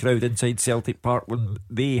 60,000 crowd inside Celtic Park when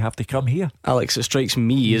they have to come here. Alex, it strikes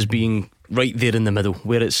me as being right there in the middle,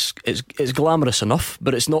 where it's glamorous enough,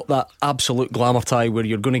 but it's not that absolute glamour tie where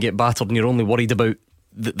you're going to get battered and you're only worried about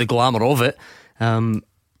the glamour of it.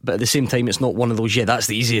 But at the same time, it's not one of those, that's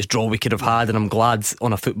the easiest draw we could have had, and I'm glad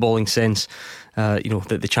on a footballing sense, that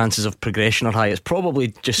the chances of progression are high. It's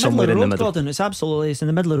probably just somewhere in the middle. Gordon, it's in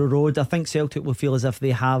the middle of the road. I think Celtic will feel as if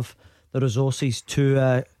they have the resources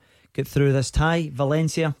to get through this tie.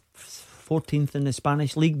 Valencia, 14th in the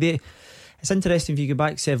Spanish League. It's interesting, if you go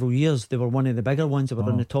back several years, they were one of the bigger ones. They were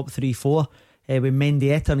in the top 3-4 with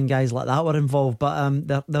Mendieta and guys like that were involved, but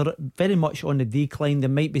they're very much on the decline. They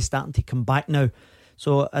might be starting to come back now.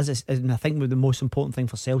 So I think the most important thing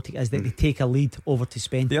for Celtic is that they take a lead over to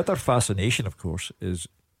Spain. The other fascination, of course, is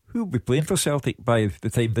who will be playing for Celtic by the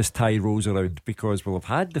time this tie rolls around, because we'll have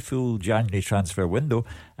had the full January transfer window,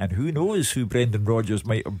 and who knows who Brendan Rodgers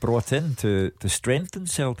might have brought in to strengthen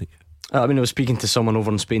Celtic. I was speaking to someone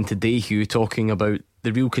over in Spain today, Hugh, talking about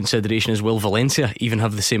the real consideration is, will Valencia even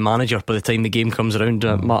have the same manager by the time the game comes around?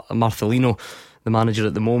 Marcelino, the manager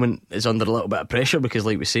at the moment, is under a little bit of pressure because,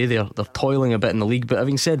 like we say, they're toiling a bit in the league. But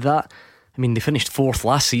having said that, they finished 4th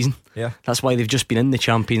last season. Yeah, that's why they've just been in the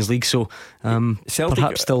Champions League. So Celtic,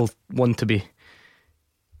 perhaps still one to be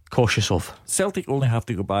cautious of. Celtic only have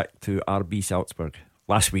to go back to RB Salzburg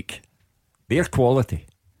last week. Their quality.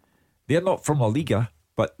 They're not from La Liga,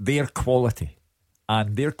 but their quality.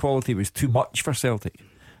 And their quality was too much for Celtic.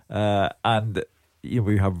 And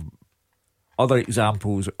we have other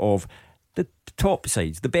examples of the top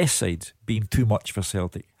sides, the best sides, being too much for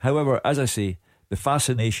Celtic. However, as I say, the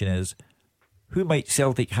fascination is, who might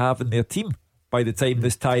Celtic have in their team by the time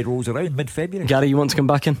this tie rolls around mid-February? Gary, you want to come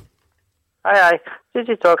back in? Aye. Did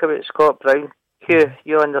you talk about Scott Brown? Hugh,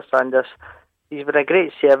 you understand this. He's been a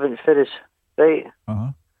great servant for us, right?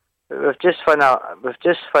 Uh-huh. We've just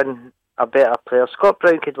found a better player. Scott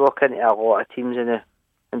Brown could walk into a lot of teams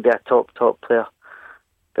and be a top player.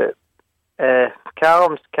 But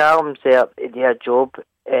Callum's there to do a job,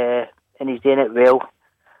 and he's doing it well.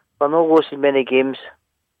 We're not losing many games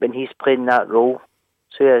when he's playing that role.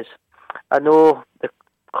 So he is. I know the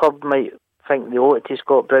club might think they owe it to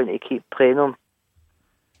Scott Brown to keep playing him,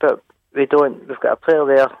 but we don't. We've got a player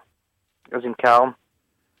there, as in Callum.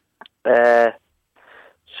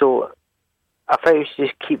 So I think we should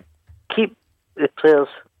just keep the players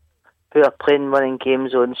who are playing winning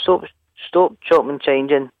games on. Stop chopping and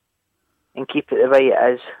changing, and keep it the way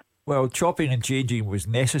it is. Well, chopping and changing was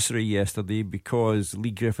necessary yesterday because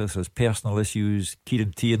Lee Griffiths has personal issues.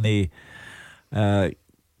 Kieran Tierney and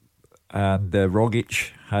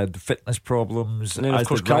Rogic had fitness problems. And then, of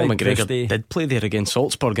course, Cal McGregor did play there against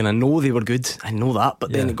Salzburg, and I know they were good. I know that,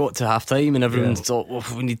 but then it got to half time, and everyone thought, well,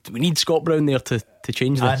 we need Scott Brown there to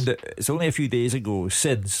change this. And it's only a few days ago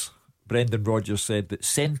since Brendan Rodgers said that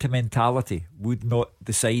sentimentality would not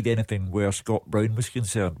decide anything where Scott Brown was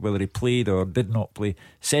concerned, whether he played or did not play.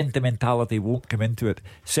 Sentimentality won't come into it.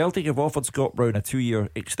 Celtic have offered Scott Brown a 2-year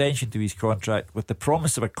extension to his contract with the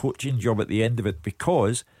promise of a coaching job at the end of it,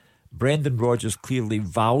 because Brendan Rodgers clearly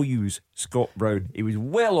values Scott Brown. He was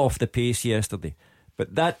well off the pace yesterday,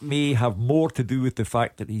 but that may have more to do with the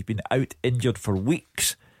fact that he's been out injured for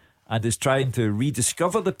weeks and is trying to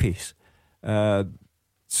rediscover the pace.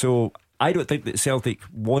 So I don't think that Celtic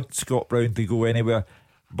want Scott Brown to go anywhere,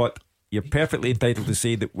 but you're perfectly entitled to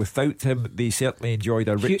say that without him they certainly enjoyed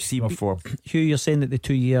a rich seam of form. Hugh, you're saying that the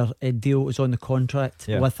 2-year deal is on the contract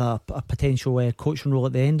with a potential coaching role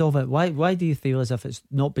at the end of it. Why do you feel as if it's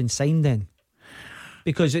not been signed then?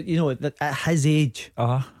 Because at his age,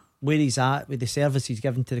 where he's at with the service he's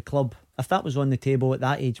given to the club, if that was on the table at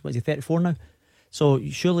that age, what is he, 34 now? So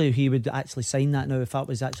surely he would actually sign that now if that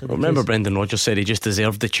was actually the remember case. Brendan Rodgers said he just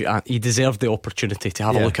deserved the opportunity to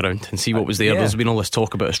have a look around and see what was there. There's been all this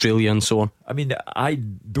talk about Australia and so on. I mean, I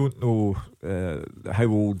don't know how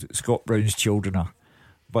old Scott Brown's children are,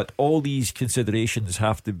 but all these considerations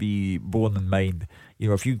have to be borne in mind.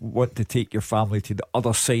 If you want to take your family to the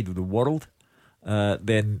other side of the world,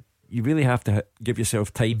 then you really have to give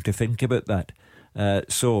yourself time to think about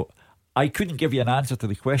that. So I couldn't give you an answer to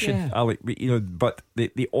the question, Alec, but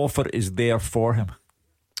the offer is there for him.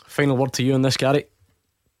 Final word to you on this, Gary.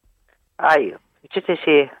 Aye, just to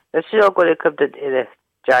say, this is all going to come into the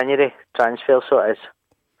January transfer, so it is.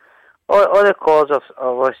 All the calls of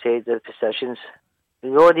I said, the positions, we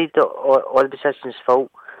all need all the positions filled.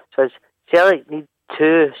 So Celtic need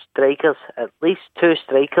 2 strikers, at least 2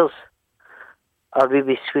 strikers, or we'll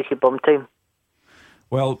be squeaky bum time.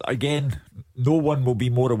 Well, again, no one will be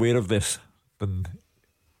more aware of this than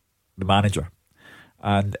the manager.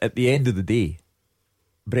 And at the end of the day,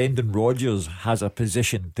 Brendan Rodgers has a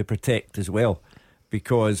position to protect as well,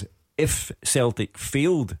 because if Celtic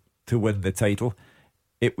failed to win the title,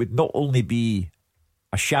 it would not only be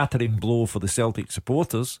a shattering blow for the Celtic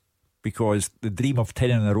supporters, because the dream of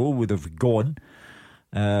 10 in a row would have gone,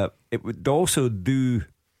 it would also do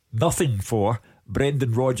nothing for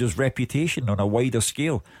Brendan Rodgers' reputation on a wider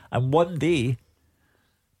scale. And one day,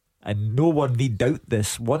 and no one need doubt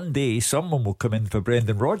this, one day someone will come in for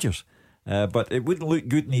Brendan Rodgers, but it wouldn't look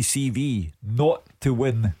good in his CV not to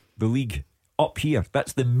win the league up here.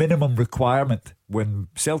 That's the minimum requirement. When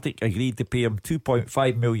Celtic agreed to pay him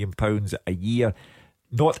 £2.5 million a year,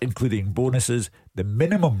 not including bonuses, the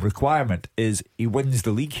minimum requirement is he wins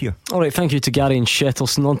the league here. Alright, thank you to Gary and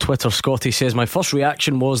Shettleston. On Twitter, Scotty says, my first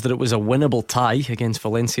reaction was that it was a winnable tie against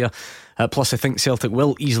Valencia, plus I think Celtic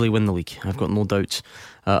will easily win the league. I've got no doubts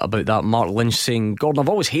about that. Mark Lynch saying, Gordon, I've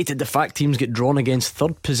always hated the fact teams get drawn against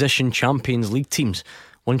third position Champions League teams.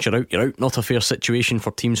 Once you're out, not a fair situation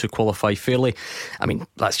for teams who qualify fairly. I mean,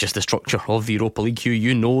 that's just the structure of the Europa League.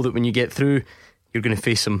 You know that when you get through, you're going to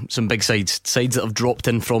face some big sides that have dropped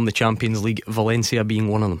in from the Champions League, Valencia being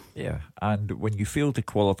one of them. Yeah, and when you fail to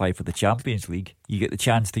qualify for the Champions League, you get the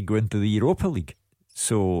chance to go into the Europa League.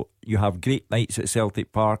 So you have great nights at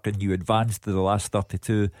Celtic Park and you advance to the last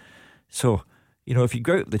 32. So, if you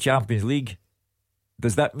go out of the Champions League,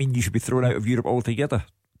 does that mean you should be thrown out of Europe altogether?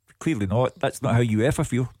 clearly not. That's not how UEFA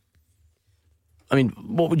feel. I mean,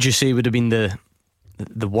 what would you say would have been the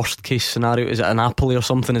worst case scenario? Is it a Napoli or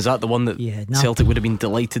something? Is that the one that Celtic would have been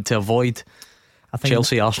delighted to avoid? I think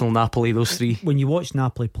Chelsea, Arsenal, Napoli, those three. When you watch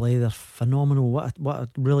Napoli play, they're phenomenal. What a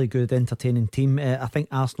really good, entertaining team. I think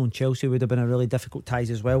Arsenal and Chelsea would have been a really difficult ties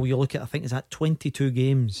as well. You look at, I think it's at 22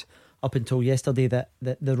 games up until yesterday, that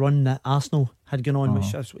the run that Arsenal had gone on,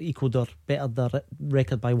 which equalled or bettered their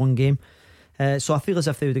record by 1 game. So I feel as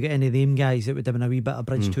if they would have got any of them guys, it would have been a wee bit of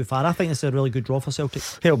bridge too far. I think it's a really good draw for Celtic.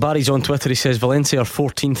 Hey, Barry's on Twitter. He says Valencia are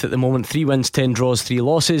 14th at the moment, 3 wins, 10 draws, 3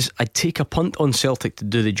 losses. I'd take a punt on Celtic to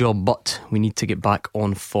do the job, but we need to get back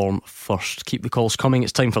on form first. Keep the calls coming.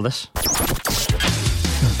 It's time for this.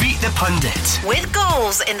 Beat the Pundit. With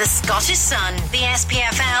goals in the Scottish Sun, the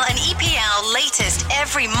SPFL and EPL latest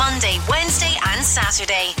every Monday, Wednesday and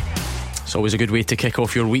Saturday. It's always a good way to kick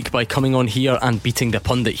off your week by coming on here and beating the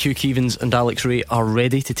pundit. Hugh Keevins and Alex Ray are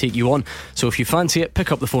ready to take you on. So if you fancy it,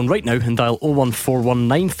 pick up the phone right now and dial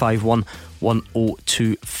 0141951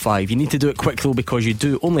 1025. You need to do it quick though, because you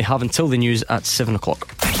do only have until the news at 7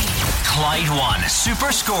 o'clock. Clyde One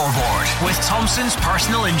Super Scoreboard with Thompson's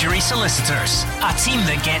personal injury solicitors. A team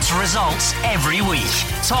that gets results every week.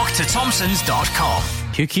 Talk to Thompsons.com.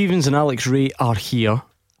 Hugh Keevins and Alex Ray are here,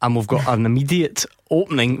 and we've got an immediate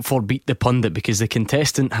opening for Beat the Pundit because the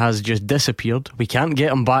contestant has just disappeared. We can't get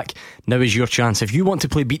him back. Now is your chance. If you want to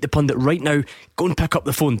play Beat the Pundit right now, go and pick up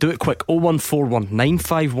the phone. Do it quick.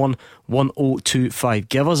 0141951 1025.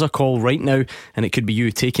 Give us a call right now, and it could be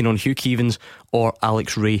you taking on Hugh Keevins or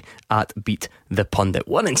Alex Ray at Beat the Pundit.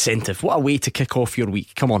 What an incentive. What a way to kick off your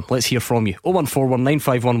week. Come on, let's hear from you.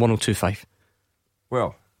 0141951 1025.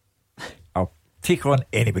 Well, I'll take on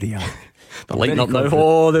anybody else. They're lighting up now.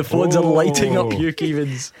 Oh, the phones are lighting up, Hugh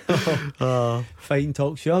Keevins. Fight and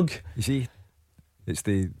talk shug. You see, it's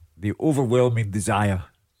the overwhelming desire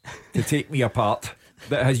to take me apart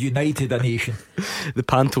that has united a nation. The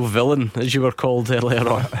Panto villain, as you were called earlier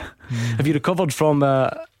on. Have you recovered from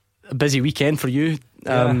a busy weekend for you?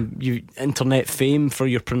 You internet fame for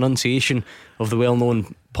your pronunciation of the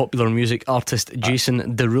well-known popular music artist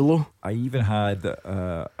Jason Derulo. I even had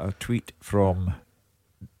a tweet from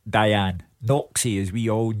Diane Noxie, as we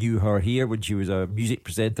all knew her here when she was a music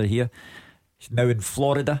presenter here. She's now in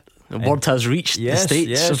Florida. The word has reached the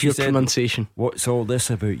States of your pronunciation. What's all this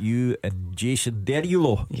about you and Jason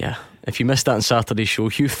Derulo? Yeah, if you missed that on Saturday's show,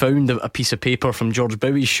 Hugh found a piece of paper from George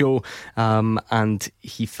Bowie's show, and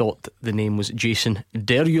he thought the name was Jason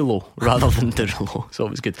Derulo rather than Derulo, so it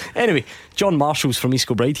was good. Anyway, John Marshall's from East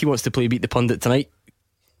Kilbride. He wants to play Beat the Pundit tonight.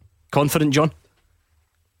 Confident, John?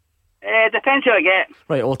 Depends who I get.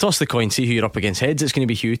 Right, well, toss the coin, see who you're up against. Heads, it's going to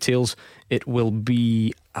be Hugh. Tails, it will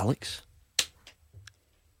be Alex.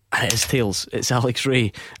 And it is tails. It's Alex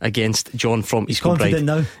Ray against John from East Kilbride. Confident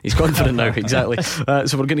now. He's confident now, exactly.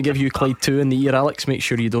 So we're going to give you Clyde 2 in the ear, Alex. Make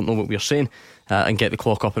sure you don't know what we're saying, and get the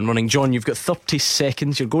clock up and running. John, you've got 30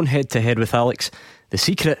 seconds. You're going head to head with Alex. The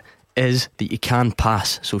secret is that you can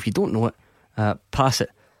pass. So if you don't know it, pass it,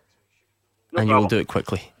 and you will do it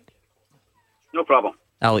quickly. No problem.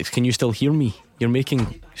 Alex, can you still hear me? You're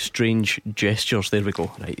making strange gestures. There we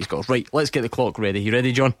go. Right, he's got. Right, let's get the clock ready. You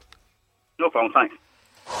ready, John? No problem, thanks.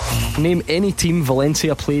 Name any team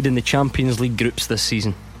Valencia played in the Champions League groups this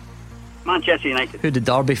season. Manchester United. Who did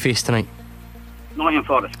Derby face tonight? Nottingham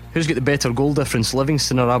Forest. Who's got the better goal difference,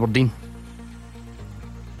 Livingston or Aberdeen?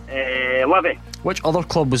 Levy. Which other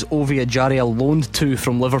club was Ovia Jaria loaned to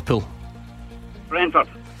from Liverpool? Brentford.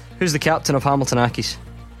 Who's the captain of Hamilton Accies?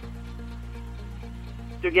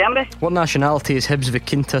 Dougie Emery. What nationality is Hibs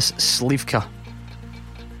Vikintas Slivka?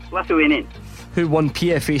 Lithuanian. Who won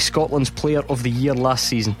PFA Scotland's Player of the Year last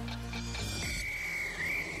season?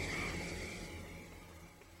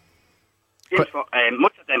 I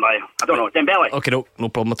don't know, Dembele. Okay, no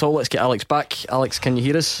problem at all. Let's get Alex back. Alex, can you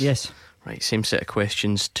hear us? Yes. Right, same set of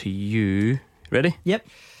questions to you. Ready? Yep.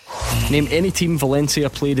 Name any team Valencia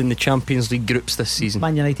played in the Champions League groups this season.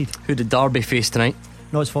 Man United. Who did Derby face tonight?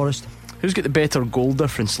 Notts Forest. Who's got the better goal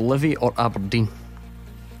difference, Livy or Aberdeen?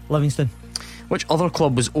 Livingston. Which other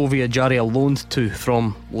club was Ovia Jaria loaned to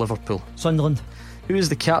from Liverpool? Sunderland. Who is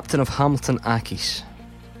the captain of Hamilton Accies?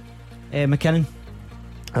 McKinnon.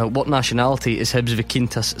 What nationality is Hibs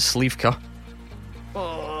Vikintas Slivka?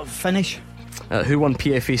 Finnish. Who won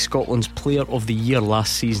PFA Scotland's Player of the Year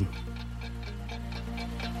last season?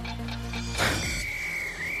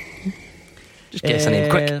 Just guess a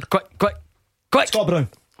name. Quick. Scott Brown.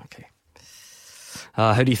 Okay.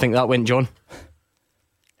 How do you think that went, John?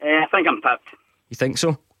 I think I'm picked. You think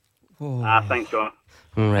so? I think so.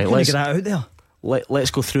 All right, let's get that out there. Let's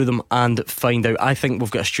go through them and find out. I think we've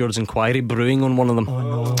got a stewards inquiry brewing on one of them.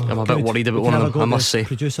 I'm a bit worried about one of them, I must say.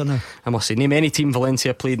 Producer now. I must say, name any team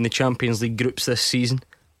Valencia played in the Champions League groups this season.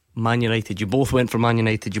 Man United. You both went for Man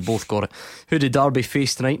United, you both got it. Who did Derby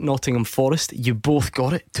face tonight? Nottingham Forest. You both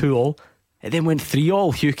got it, 2-2. It then went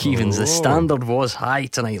 3-3, Hugh Keevins. The standard was high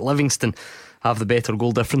tonight. Livingston have the better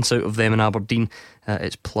goal difference out of them in Aberdeen.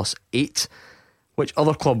 It's +8. Which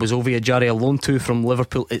other club was Ovia Jari a loan to from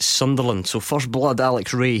Liverpool? It's Sunderland. So first blood,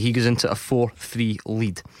 Alex Ray. He goes into a 4-3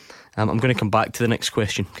 lead. I'm going to come back to the next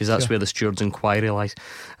question because that's where the stewards inquiry lies.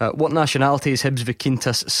 What nationality is Hibs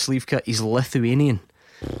Vykintas Slivka? He's Lithuanian.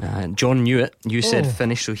 John knew it. You said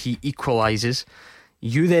Finnish, so he equalises.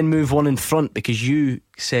 You then move on in front because you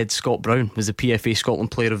said Scott Brown was the PFA Scotland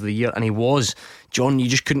Player of the Year, and he was. John, you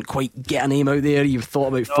just couldn't quite get a name out there. You've thought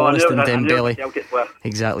about Forrest and Dembele.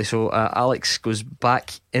 Exactly. So Alex goes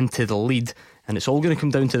back into the lead, and it's all going to come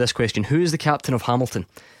down to this question: who is the captain of Hamilton?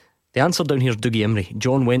 The answer down here is Dougie Imrie.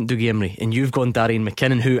 John went Dougie Imrie, and you've gone Darian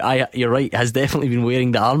McKinnon, who, you're right, has definitely been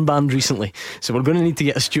wearing the armband recently. So we're going to need to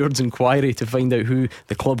get a steward's inquiry to find out who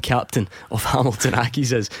the club captain of Hamilton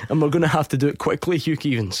Accies is, and we're going to have to do it quickly, Hugh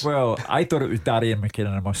Keevins. Well, I thought it was Darian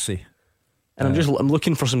McKinnon, I must say. And I'm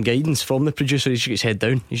looking for some guidance from the producer. He's got his head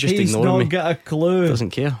down. He's just ignoring me. He's not got a clue.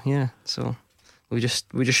 Doesn't care. Yeah. So we just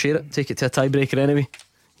share it. Take it to a tiebreaker anyway.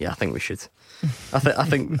 Yeah, I think we should. I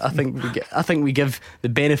think we give the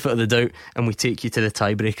benefit of the doubt, and we take you to the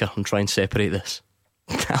tiebreaker and try and separate this.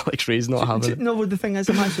 Alex Ray's not having it. No, well, the thing is,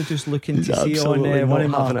 I'm actually just looking to see absolutely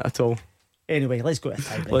on not having it at all. Anyway, let's go to the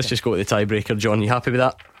tiebreaker. Let's just go to the tiebreaker. John, you happy with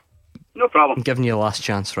that? No problem. I'm giving you a last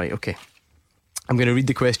chance, right? Okay. I'm going to read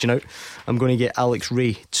the question out. I'm going to get Alex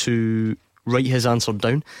Ray to write his answer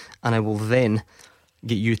down, and I will then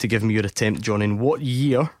get you to give me your attempt, John. In what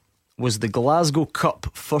year was the Glasgow Cup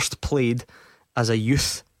first played as a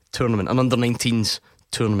youth tournament, an under-19s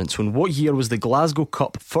tournament? So in what year was the Glasgow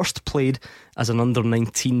Cup first played as an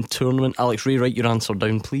under-19 tournament? Alex Ray, write your answer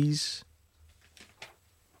down, please.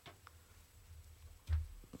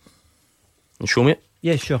 And show me it.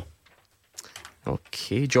 Yeah, sure.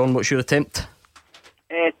 Okay, John, what's your attempt?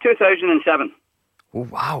 2007. Oh,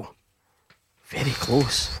 wow. Very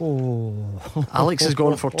close. Alex has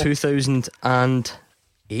gone for 2008.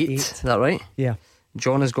 Is that right? Yeah.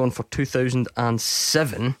 John has gone for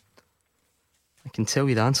 2007. I can tell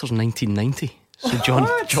you the answer's 1990. So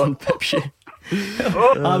John pips you.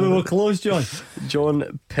 We were close, John.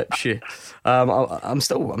 John pips you. I'm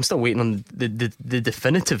still waiting on the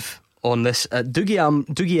definitive on this. Dougie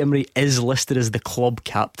Imrie is listed as the club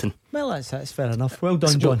captain. Well, that's fair enough. Well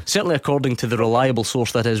done, John. Certainly according to the reliable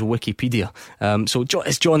source that is Wikipedia. So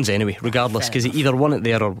it's John's anyway, regardless, because he either won it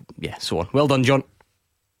there or so on. Well done, John.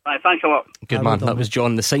 Right, thanks a lot. Good man, that was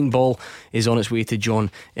John. The signed ball is on its way to John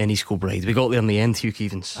Ennis Kilbride. We got there in the end, Hugh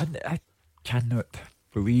Keevins. I cannot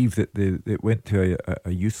believe that it went to a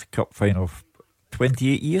youth cup final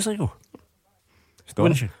 28 years ago.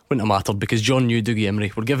 Astonishing. Wouldn't have mattered because John knew Dougie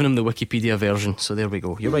Imrie. We're giving him the Wikipedia version, so there we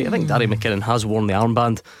go. You're right, I think Darian McKinnon has worn the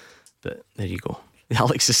armband, but there you go.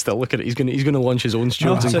 Alex is still looking at it. He's going to launch his own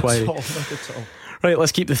steward's inquiry. Not at all. Right,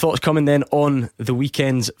 let's keep the thoughts coming then on the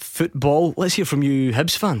weekend's football. Let's hear from you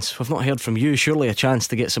Hibs fans. We've not heard from you. Surely a chance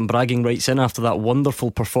to get some bragging rights in after that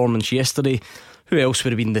wonderful performance yesterday. Who else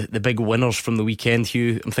would have been the big winners from the weekend,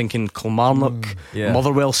 Hugh? I'm thinking Kilmarnock,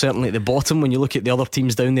 Motherwell certainly at the bottom. When you look at the other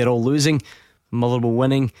teams down there all losing, Motherwell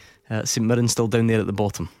winning, St Mirren still down there at the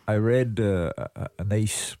bottom. I read a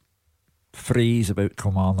nice phrase about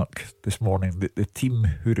Kilmarnock this morning, the team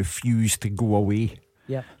who refused to go away.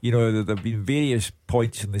 Yeah. You know, there have been various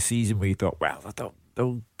points in the season where you thought, well,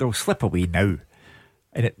 they'll slip away now,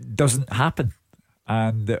 and it doesn't happen.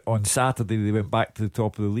 And on Saturday they went back to the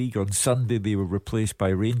top of the league. On Sunday they were replaced by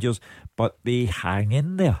Rangers, but they hang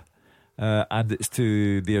in there, and it's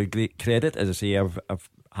to their great credit. As I say, I've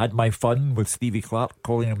had my fun with Stevie Clarke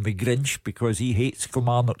calling him the Grinch because he hates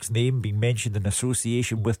Kilmarnock's name being mentioned in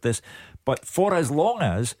association with this. But for as long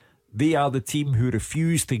as they are the team who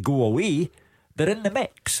refuse to go away, they're in the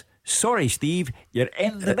mix. Sorry, Steve, you're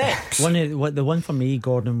in the mix. The one for me,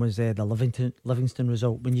 Gordon, was the Livingston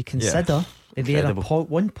result. When you consider they're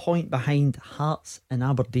 1 point behind Hearts and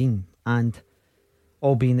Aberdeen, and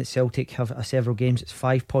all being that Celtic have several games, it's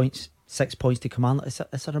 5 points, 6 points to Kilmarnock.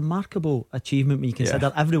 It's a remarkable achievement when you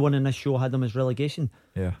consider everyone in this show had them as relegation.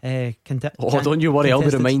 Don't you worry, I'll be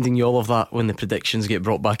reminding you all of that when the predictions get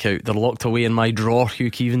brought back out. They're locked away in my drawer,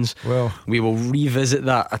 Hugh Keevins. Well, we will revisit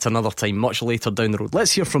that at another time, much later down the road.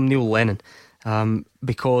 Let's hear from Neil Lennon,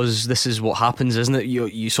 because this is what happens, isn't it?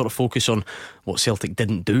 You sort of focus on what Celtic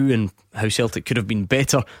didn't do and how Celtic could have been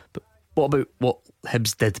better, but what about what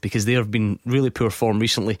Hibs did, because they have been really poor form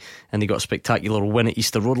recently and they got a spectacular win at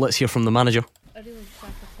Easter Road. Let's hear from the manager. A really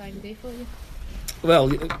satisfying day for you.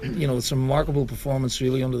 Well, it's a remarkable performance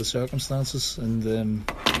really under the circumstances, and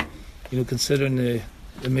considering the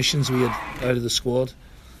emissions we had out of the squad,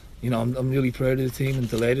 I'm really proud of the team and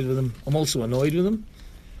delighted with them. I'm also annoyed with them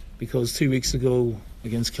because 2 weeks ago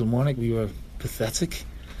against Kilmarnock we were pathetic,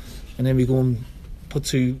 and then we go and put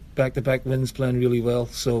 2 back-to-back wins playing really well,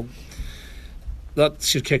 so that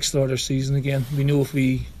should kickstart our season again. We know if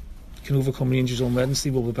we can overcome Rangers on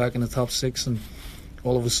Wednesday, we'll be back in the top 6, and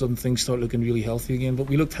all of a sudden things start looking really healthy again. But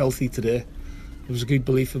we looked healthy today. There was a good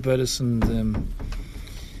belief about us, and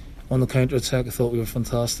on the counter-attack I thought we were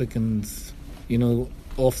fantastic, and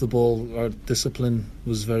off the ball our discipline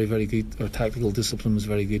was very, very good. Our tactical discipline was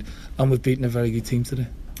very good, and we've beaten a very good team today.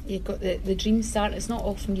 You got the dream start. It's not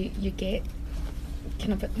often you get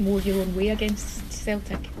kind of more your own way against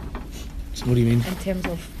Celtic. So what do you mean? In terms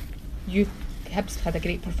of Hibs had a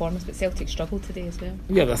great performance, but Celtic struggled today as well.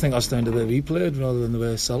 Yeah, but I think that's down to the way we played rather than the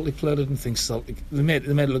way Celtic played. I didn't think Celtic they made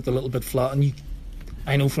it look a little bit flat, and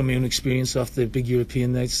I know from my own experience after the big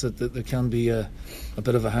European nights that there can be a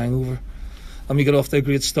bit of a hangover. And we got off to a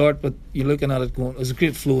great start, but you're looking at it going, it was a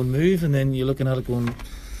great flow and move, and then you're looking at it going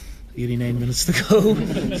 89 minutes to go.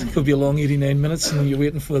 It could be a long 89 minutes, and you're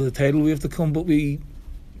waiting for the tidal wave to come, but we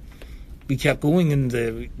kept going, and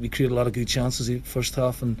we created a lot of good chances in the first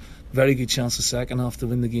half and very good chances second half to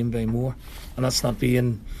win the game by more. And that's not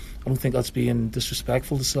being, I don't think that's being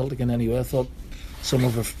disrespectful to Celtic in any way. I thought some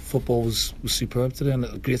of our football was superb today, and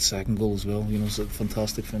a great second goal as well. It was a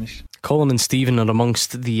fantastic finish. Colin and Stephen are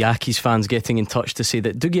amongst the Accies fans getting in touch to say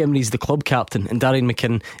that Dougie Emery's the club captain and Darren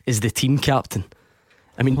McKinnon is the team captain.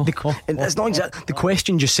 I mean, it's not exactly, the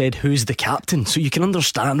question just said who's the captain, so you can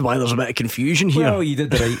understand why there's a bit of confusion here. Well, you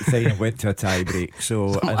did the right thing and went to a tie break.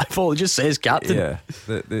 So my fault, it just says captain. Yeah,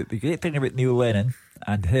 the great thing about Neil Lennon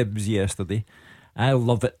and Hibs yesterday, I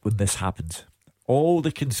love it when this happens. All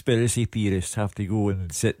the conspiracy theorists have to go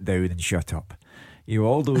and sit down and shut up.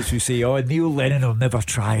 All those who say, "Oh, Neil Lennon will never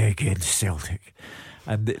try against Celtic,"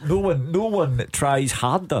 and no one tries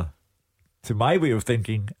harder, to my way of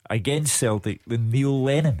thinking, against Celtic than Neil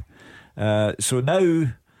Lennon. So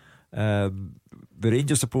now the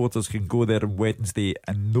Rangers supporters can go there on Wednesday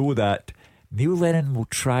and know that Neil Lennon will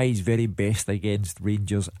try his very best against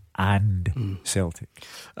Rangers and Celtic.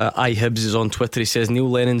 Hibs is on Twitter. He says Neil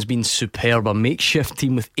Lennon's been superb. A makeshift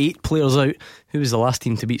team with 8 players out. Who was the last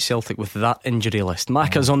team to beat Celtic with that injury list?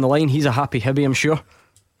 Macca's on the line. He's a happy Hibby, I'm sure.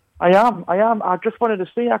 I am. I just wanted to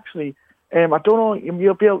say, actually, I don't know,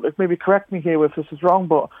 you'll be able to maybe correct me here if this is wrong,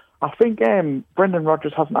 but I think Brendan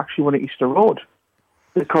Rodgers hasn't actually won at Easter Road,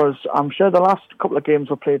 because I'm sure the last couple of games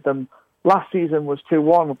we played them last season was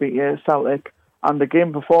 2-1, we beat Celtic, and the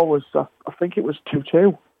game before was I think it was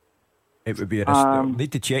 2-2. It would be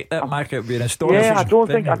need to check that, Mark. It would be an astonishing. Yeah, I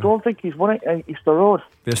don't think he's won it at Easter Road.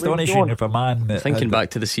 It'd be astonishing if a man thinking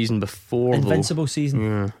back to the season before, Invincible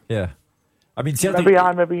season. Yeah. I mean,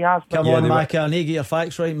 maybe he has. Come on, Mike, I need to get your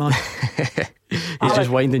facts right, man. He's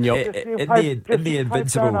just winding you up. In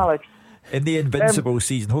the invincible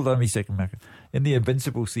season, hold on a second, Mark. In the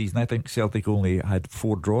invincible season, I think Celtic only had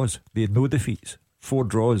 4 draws. They had no defeats, 4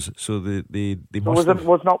 draws. So they must.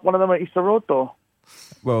 Was not one of them at Easter Road though?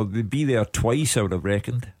 Well, they'd be there twice, I would have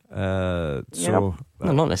reckoned. No,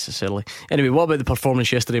 not necessarily. Anyway, what about the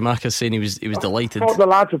performance yesterday? Marcus saying he was delighted. I thought the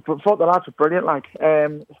lads were brilliant.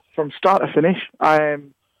 From start to finish, I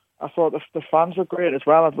thought the fans were great as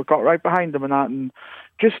well. We got right behind them and that, and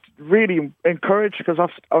just really encouraged, because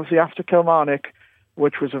obviously after Kilmarnock,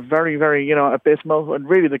 which was a very, very abysmal, and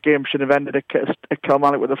really the game should have ended at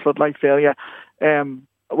Kilmarnock with a floodlight failure.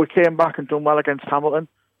 We came back and done well against Hamilton,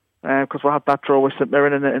 because we had that draw with St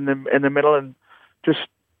Mirren in the middle, and just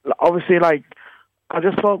obviously I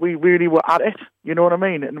just thought we really were at it, you know what I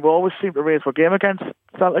mean? And we always seem to raise our game against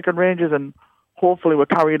Celtic and Rangers, and hopefully we're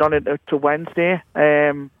carried on into Wednesday.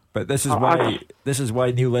 But this is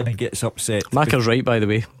why Neil Lennon gets upset. Macca's right, by the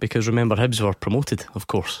way, because remember, Hibs were promoted, of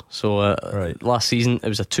course. So last season it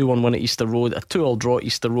was a 2-1 win at Easter Road, a 2-2 draw at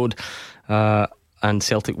Easter Road, and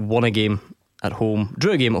Celtic won a game at home,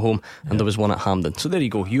 drew a game at home, and there was one at Hampden. So there you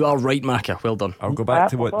go. You are right, Macca. Well done. I'll go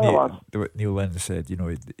back to what Neil Lennon said. He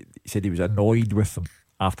said he was annoyed with them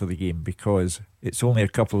after the game because it's only a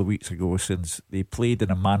couple of weeks ago since they played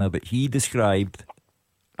in a manner that he described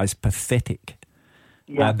as pathetic.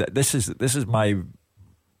 Yeah. And this is my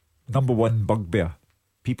number one bugbear.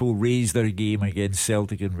 People raise their game against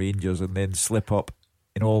Celtic and Rangers and then slip up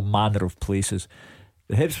in all manner of places.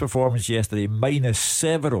 The Hibs performance yesterday, minus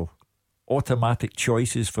several automatic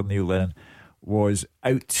choices for Neil Lennon, was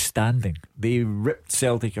outstanding. They ripped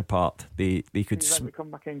Celtic apart. They could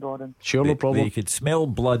come back in, Gordon. Sure, no problem. They could smell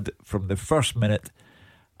blood from the first minute,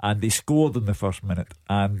 and they scored in the first minute.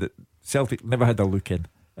 And Celtic never had a look in.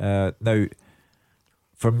 Now,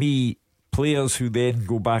 for me, players who then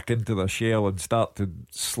go back into their shell and start to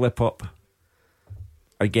slip up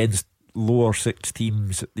against lower six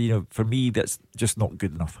teams, for me, that's just not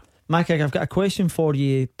good enough. Mike, I've got a question for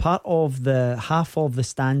you. Part of the half of the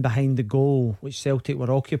stand behind the goal, which Celtic were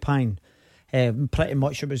occupying, pretty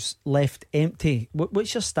much it was left empty.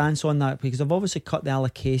 What's your stance on that? Because they've obviously cut the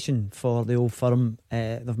allocation for the Old Firm.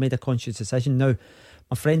 They've made a conscious decision. Now,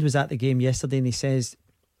 my friend was at the game yesterday and he says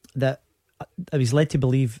that I was led to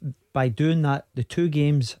believe by doing that, the 2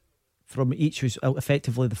 games from each was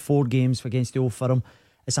effectively the 4 games against the Old Firm.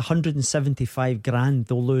 It's 175 grand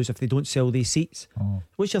they'll lose if they don't sell these seats.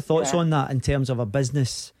 What's your thoughts on that in terms of a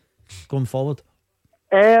business going forward?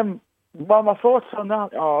 Well, my thoughts on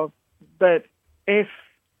that are that if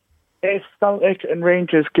Celtic and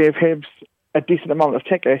Rangers gave Hibs a decent amount of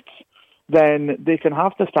tickets, then they can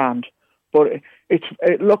have the stand. But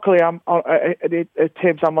luckily, at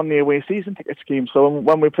Hibs, I'm on the away season ticket scheme. So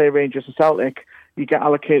when we play Rangers and Celtic, you get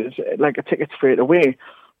allocated like a ticket straight away.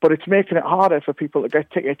 But it's making it harder for people to get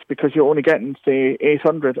tickets because you're only getting, say,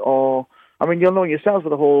 800 or... I mean, you'll know yourselves with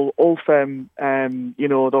the whole Old Firm,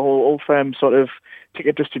 the whole Old Firm sort of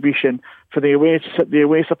ticket distribution for the away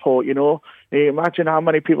support, Imagine how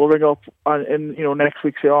many people ring up and next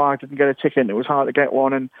week say, I didn't get a ticket and it was hard to get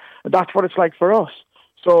one. And that's what it's like for us.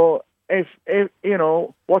 So if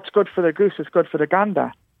what's good for the goose is good for the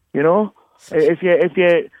gander, If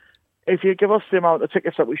you give us the amount of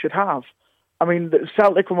tickets that we should have, I mean,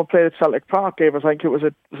 Celtic, when we played at Celtic Park, gave us, I think it was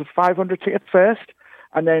a 500 ticket first,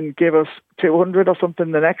 and then gave us 200 or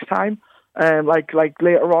something the next time, like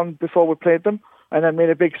later on before we played them, and then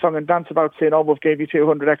made a big song and dance about saying, we've gave you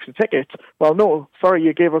 200 extra tickets. Well, no, sorry,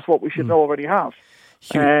 you gave us what we should already have.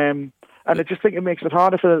 And I just think it makes it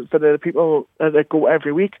harder for the people that go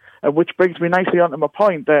every week, which brings me nicely onto my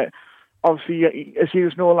point that, obviously, as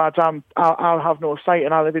you know, lads, I'll have no sight,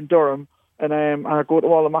 and I live in Durham, and I go to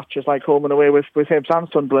all the matches like home and away with Hibs and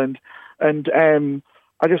Sunderland, and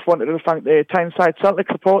I just wanted to thank the Tyneside Celtic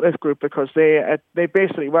supporters group because they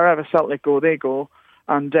basically wherever Celtic go, they go,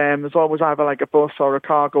 and there's always either like a bus or a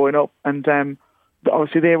car going up, and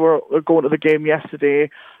obviously they were going to the game yesterday,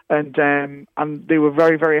 and they were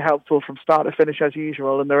very, very helpful from start to finish as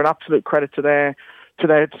usual, and they're an absolute credit to their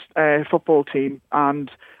football team.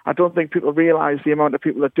 And I don't think people realise the amount of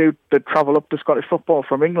people that travel up to Scottish football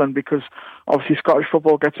from England, because obviously Scottish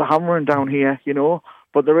football gets a hammering down here,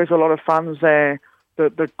 but there is a lot of fans there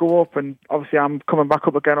that go up, and obviously I'm coming back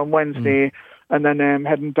up again on Wednesday and then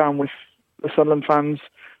heading down with the Sunderland fans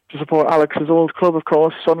to support Alex's old club, of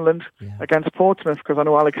course, Sunderland, against Portsmouth, because I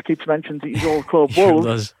know Alex keeps mentioning his old club,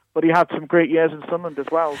 Wolves. But he had some great years in Sunderland as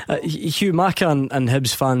well. Hugh Macca and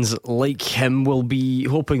Hibs fans like him will be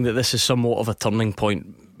hoping that this is somewhat of a turning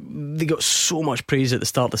point. They got so much praise at the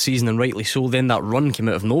start of the season, and rightly so. Then that run came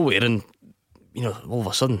out of nowhere, and all of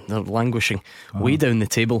a sudden they're languishing way down the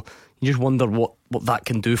table. You just wonder what that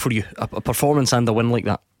can do for you, a performance and a win like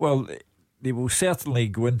that. Well, they will certainly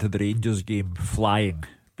go into the Rangers game flying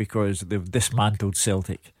because they've dismantled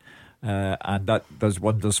Celtic, and that does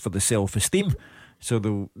wonders for the self-esteem.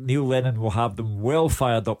 So Neil Lennon will have them well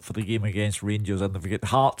fired up for the game against Rangers, and they've got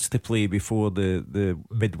Hearts to play before the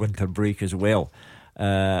midwinter break as well,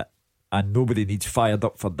 and nobody needs fired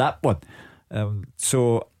up for that one.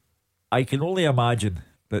 So I can only imagine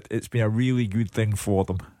that it's been a really good thing for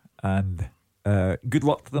them, and good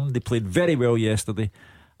luck to them. They played very well yesterday,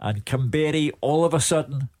 and Kamberi all of a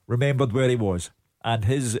sudden remembered where he was, and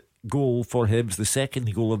his goal for Hibs, the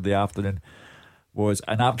second goal of the afternoon, was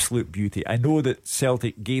an absolute beauty. I know that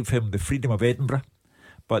Celtic gave him the freedom of Edinburgh,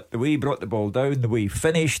 but the way he brought the ball down, the way he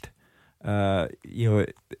finished,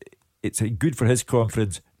 it's good for his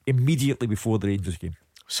confidence immediately before the Rangers game.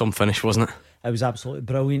 Some finish, wasn't it? It was absolutely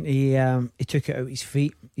brilliant. He took it out his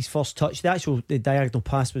feet. His first touch, the diagonal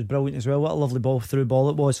pass was brilliant as well. What a lovely through ball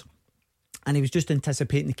it was. And he was just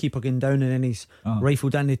anticipating the keeper going down, and then he's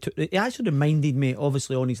rifled in. He actually reminded me,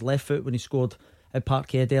 obviously, on his left foot when he scored at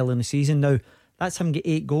Parkhead early in the season. Now, that's him get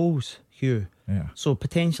 8 goals, Hugh. Yeah. So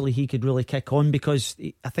potentially he could really kick on, because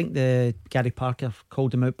I think Gary Parker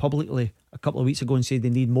called him out publicly a couple of weeks ago and said they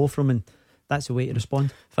need more from him. that's the way to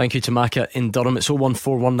respond. Thank you to Macca in Durham. It's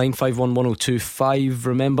 01419511025.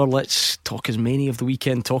 Remember, let's talk as many of the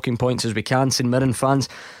weekend talking points as we can. St Mirren fans,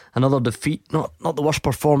 another defeat, not the worst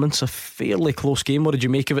performance, a fairly close game. What did you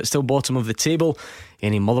make of it? Still bottom of the table.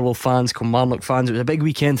 Any Motherwell fans, Kilmarnock fans, it was a big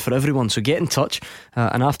weekend for everyone, so get in touch,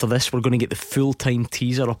 and after this we're going to get the full-time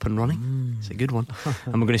teaser up and running. It's a good one.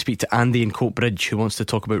 And we're going to speak to Andy in Coatbridge, who wants to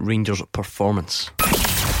talk about Rangers' performance.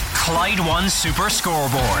 Clyde One Super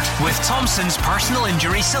Scoreboard with Thompson's personal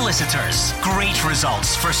injury solicitors. Great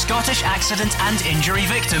results for Scottish accident and injury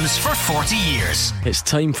victims for 40 years. It's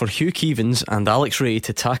time for Hugh Keevins and Alex Ray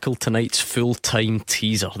to tackle tonight's full-time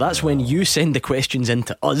teaser. That's when you send the questions in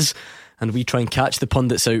to us and we try and catch the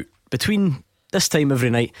pundits out between this time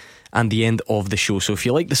every night and the end of the show. So if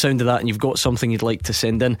you like the sound of that and you've got something you'd like to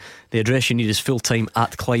send in, the address you need is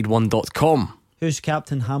fulltime@Clyde1.com. Who's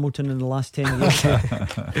Captain Hamilton in the last 10 years?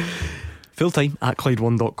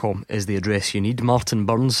 fulltime@Clyde1.com is the address you need. Martin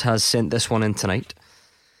Burns has sent this one in tonight.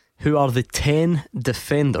 Who are the 10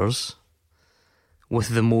 defenders with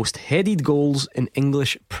the most headed goals in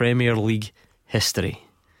English Premier League history?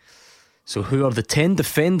 So who are the 10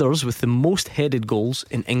 defenders with the most headed goals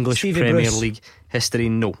in English Stevie Premier Bruce. League history?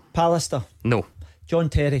 No. Pallister. No. John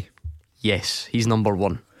Terry. Yes, he's number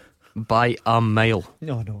one by a mile.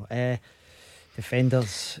 No.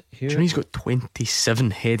 Defenders. Johnny's got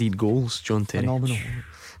 27 headed goals, John Terry. Phenomenal.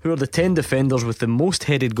 Who are the 10 defenders with the most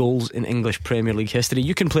headed goals in English Premier League history?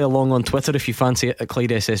 You can play along on Twitter if you fancy it, at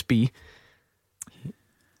Clyde SSB.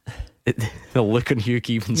 The look on Hugh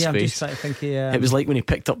Keevins' I'm face. just trying to think. It was like when he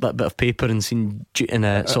picked up that bit of paper and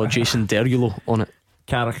saw Jason Derulo on it.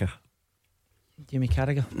 Carragher. Jimmy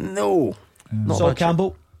Carragher. No. Not Sol that.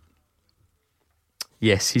 Campbell.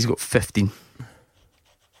 Yes, he's got 15.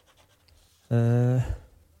 So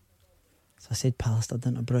I said Pallister,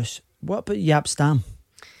 didn't I, Bruce? What about Yap Stam?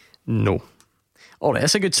 No. Alright,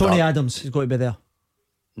 that's a good start. Tony Adams has got to be there.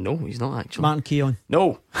 No, he's not actually. Martin Keown.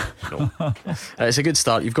 No. It's a good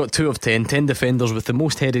start. You've got 2 of 10 defenders with the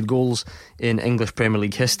most headed goals in English Premier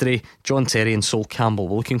League history. John Terry and Sol Campbell.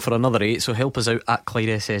 We're looking for another 8, so help us out at Clyde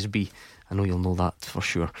SSB. I know you'll know that for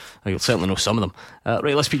sure. You'll certainly know some of them.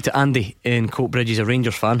 Right, let's speak to Andy in Coatbridge. He's a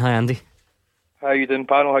Rangers fan. Hi, Andy. How you doing,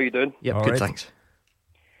 panel? How you doing? Yep, All good, right. thanks.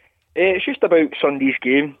 It's just about Sunday's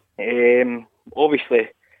game. Obviously,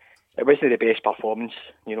 it wasn't the best performance.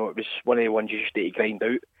 You know, it was one of the ones you just need to grind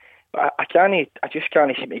out. But I just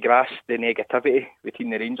can't seem to grasp the negativity between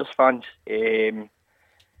the Rangers fans.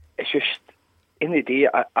 It's just, in the day,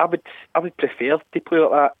 I would prefer to play like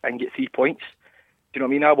that and get 3 points. Do you know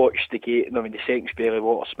what I mean? I watched the game. The seconds barely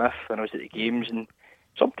Walter Smith, and I was at the games, and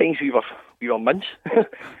sometimes we were mince. Do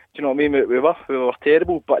you know what I mean? We were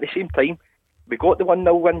terrible, but at the same time, we got the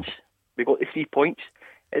 1-0 wins. We got the 3 points.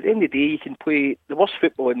 At the end of the day, you can play the worst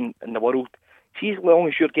football in the world. See, as long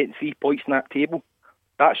as you're getting 3 points in that table,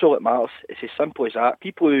 that's all that matters. It's as simple as that.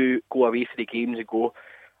 People who go away for the games and go,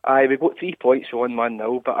 aye, we got 3 points, we won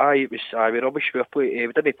 1-0, but we're rubbish,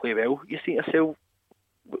 we didn't play well. You think to yourself,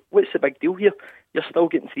 what's the big deal here? You're still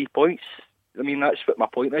getting 3 points. I mean, that's what my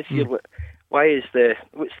point is here. What's the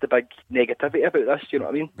big negativity about this? Do you know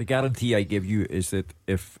what I mean? The guarantee I give you is that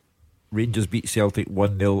if Rangers beat Celtic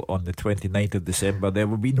 1-0 on the 29th of December, there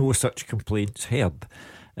will be no such complaints heard.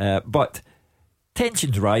 But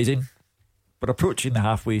tension's rising. We're approaching the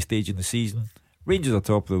halfway stage in the season. Rangers are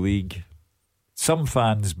top of the league. Some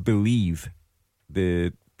fans believe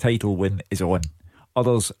the title win is on.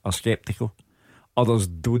 Others are sceptical. Others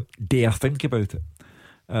don't dare think about it.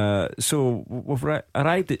 So we've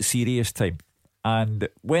arrived at serious time. And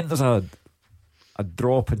when there's a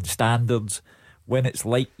drop in standards, when it's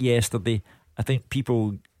like yesterday, I think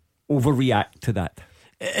people overreact to that.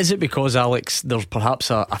 Is it because, Alex, there's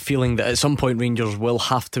perhaps a feeling that at some point Rangers will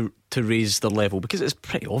have to raise their level? Because it's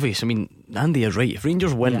pretty obvious. I mean, Andy is right. If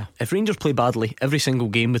Rangers win, if Rangers play badly every single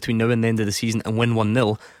game between now and the end of the season and win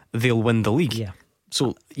 1-0, they'll win the league. Yeah.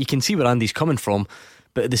 So you can see where Andy's coming from,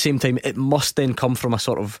 but at the same time, it must then come from a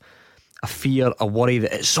sort of a fear, a worry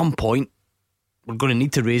that at some point we're going to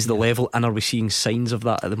need to raise the level. And are we seeing signs of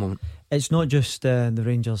that at the moment? It's not just the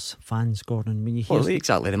Rangers fans, Gordon. When you hear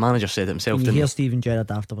exactly, the manager said it himself. When you didn't hear he? Stephen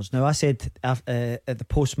Gerrard afterwards. Now, I said at the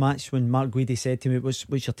post-match when Mark Guidi said to me, what's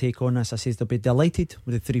your take on this? I says they'll be delighted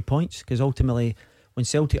with the 3 points, because ultimately when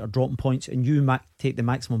Celtic are dropping points and you take the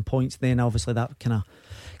maximum points, then obviously that kind of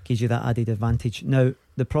gives you that added advantage. Now,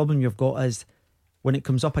 the problem you've got is when it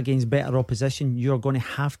comes up against better opposition, you're going to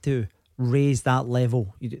have to raise that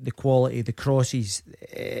level, the quality, the crosses,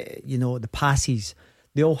 the passes.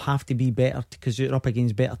 They all have to be better because you're up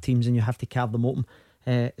against better teams and you have to carve them open.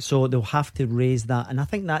 So they'll have to raise that, and I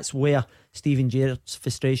think that's where Steven Gerrard's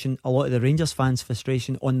frustration, a lot of the Rangers fans'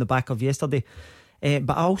 frustration on the back of yesterday.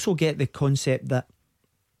 But I also get the concept that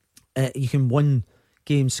you can win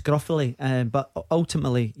games scruffily, but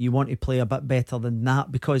ultimately you want to play a bit better than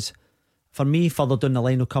that, because for me, further down the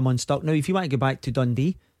line will come unstuck. Now, if you want to go back to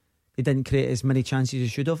Dundee, they didn't create as many chances as they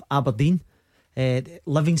should have. Aberdeen,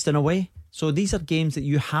 Livingston away. So these are games that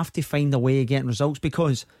you have to find a way of getting results,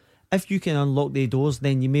 because if you can unlock the doors,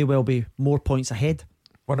 then you may well be more points ahead.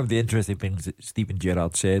 One of the interesting things that Steven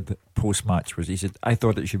Gerrard said post-match was, he said, I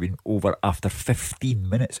thought it should have been over after 15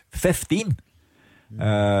 minutes. 15!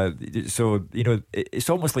 So, you know, it's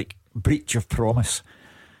almost like breach of promise.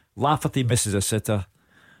 Lafferty misses a sitter,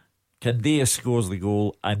 Candea scores the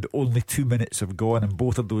goal, and only 2 minutes have gone, and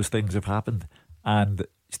both of those things have happened. And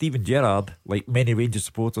Steven Gerrard, like many Rangers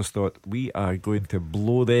supporters, thought, we are going to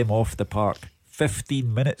blow them off the park.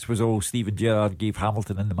 15 minutes was all Steven Gerrard gave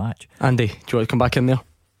Hamilton in the match. Andy, do you want to come back in there?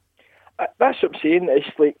 That's what I'm saying. It's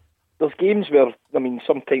like there's games where, I mean,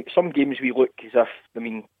 sometimes some games we look as if, I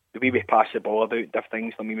mean, the way we pass the ball about, different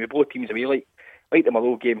things. I mean, we blow teams away like the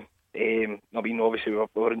Mallow game. I mean, obviously we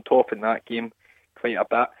were on top in that game quite a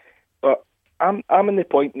bit, but I'm in the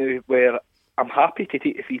point now where I'm happy to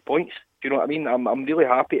take the 3 points. Do you know what I mean? I'm really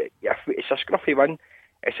happy. If it's a scruffy win,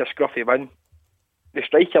 it's a scruffy win. The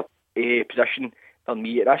striker position, for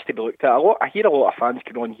me, it has to be looked at. I hear a lot of fans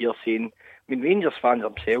coming on here saying, I mean, Rangers fans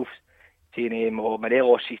themselves saying,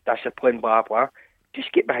 Morelos is disciplined, blah blah.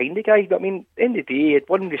 Just get behind the guy. I mean, at the end of the day, he'd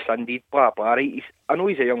won the Sunday, blah blah. Right? I know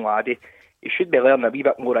he's a young laddie. He should be learning a wee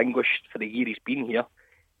bit more English for the year he's been here.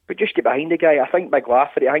 But just get behind the guy. I think Big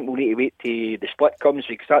Lafferty, I think we'll need to wait till the split comes,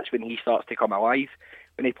 because that's when he starts to come alive,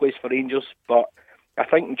 when he plays for Rangers. But I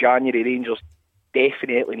think in January, Rangers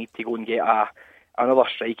definitely need to go and get another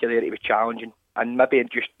striker there to be challenging, and maybe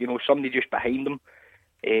just, you know, somebody just behind them,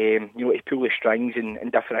 you know, to pull the strings and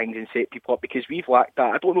different things and set people up, because we've lacked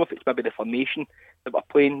that. I don't know if it's maybe the formation that we're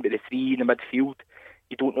playing with the three in the midfield.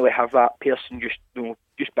 You don't really have that person just, you know,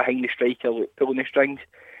 just behind the striker, like, pulling the strings.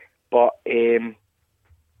 But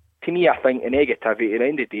to me, I think in negativity, at the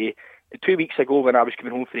end of the day, 2 weeks ago when I was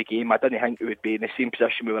coming home for the game, I didn't think we would be in the same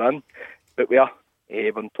position we were in, but we are.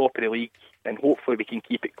 We're on top of the league, and hopefully we can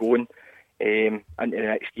keep it going into the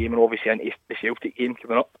next game, and obviously into the Celtic game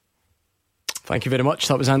coming up. Thank you very much.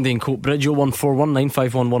 That was Andy in Coatbridge. 0141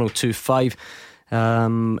 951 1025.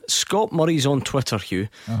 Scott Murray's on Twitter, Hugh,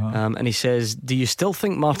 and he says, do you still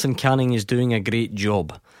think Martin Canning is doing a great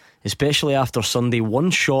job? Especially after Sunday,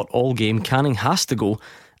 one shot all game. Canning has to go,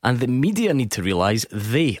 and the media need to realise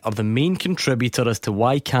they are the main contributor as to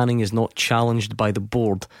why Canning is not challenged by the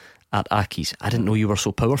board at Accies. I didn't know you were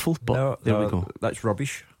so powerful, but there we go. That's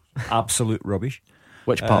rubbish. Absolute rubbish.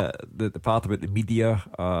 Which part? The part about the media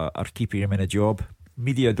are keeping him in a job.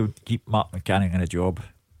 Media don't keep Martin Canning in a job.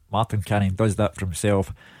 Martin Canning does that for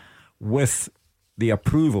himself with the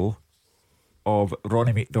approval of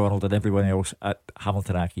Ronnie McDonald and everyone else at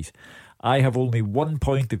Hamilton Accies. I have only one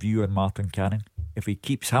point of view on Martin Canning. If he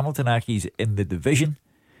keeps Hamilton Accies in the division,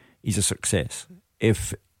 he's a success.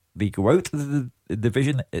 If they go out of the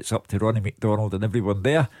division, it's up to Ronnie McDonald and everyone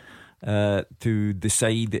there to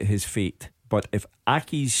decide his fate. But if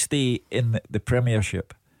Accies stay in the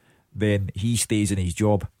Premiership, then he stays in his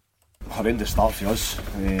job. Horrendous start for us.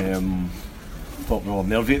 Thought we were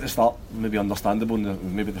nervy at the start, maybe understandable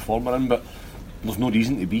in maybe the form we're in, but there's no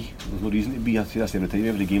reason to be. I say this every time.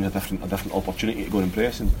 Every game is a different opportunity to go and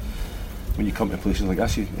impress, and when you come to places like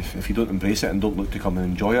this, if you don't embrace it and don't look to come and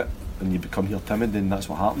enjoy it, and you become here timid, then that's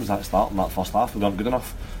what happens. That start in that first half, we weren't good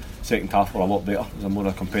enough. Second half were a lot better. It was a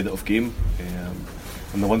more competitive game,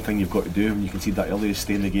 and the one thing you've got to do when you concede that early is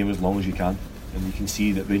stay in the game as long as you can. And you can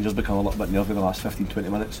see that Rangers become a little bit nervy in the last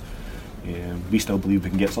 15-20 minutes. We still believe we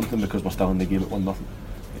can get something because we're still in the game at 1-0,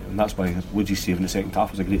 and that's why Woodsy's save in the second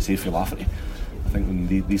half was a great save for Lafferty. I think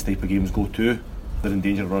when these type of games go to, they're in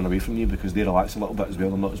danger of running away from you because they relax a little bit as well.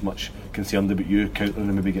 They're not as much concerned about you countering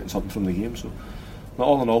and maybe getting something from the game. So, but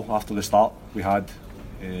all in all, after the start we had,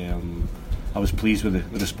 I was pleased with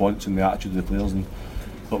the response and the attitude of the players, and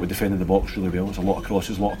thought we defended the box really well. It's a lot of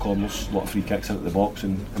crosses, a lot of corners, a lot of free kicks into the box,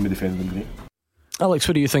 and we defended them great. Alex,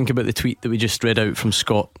 what do you think about the tweet that we just read out from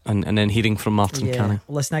Scott and then hearing from Martin Canning?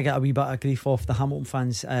 Listen, I get a wee bit of grief off the Hamilton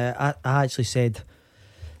fans. I actually said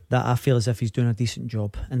that I feel as if he's doing a decent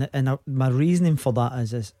job, and my reasoning for that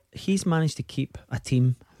is he's managed to keep a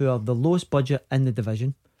team who are the lowest budget in the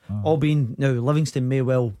division. All being now, Livingston may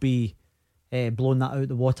well be blowing that out of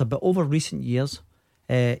the water, but over recent years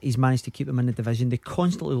he's managed to keep them in the division. They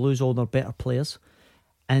constantly lose all their better players,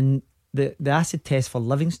 and the acid test for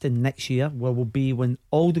Livingston next year will be when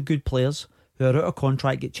all the good players who are out of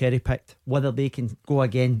contract get cherry picked, whether they can go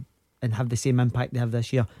again and have the same impact they have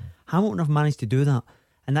this year. Hamilton have managed to do that,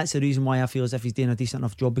 and that's the reason why I feel as if he's doing a decent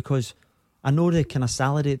enough job, because I know the kind of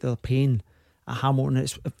salary that they're paying at Hamilton,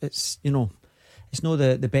 it's you know, it's not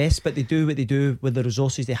the best, but they do what they do with the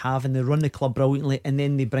resources they have, and they run the club brilliantly, and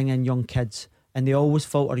then they bring in young kids, and they always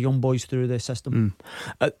filter young boys through the system.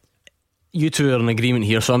 You two are in agreement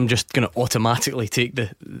here, so I'm just going to automatically take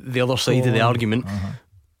the other side of the argument.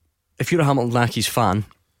 If you're a Hamilton Accies fan,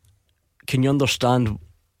 can you understand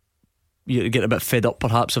you get a bit fed up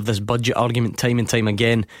perhaps of this budget argument time and time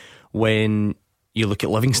again when you look at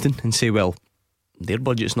Livingston and say, well, their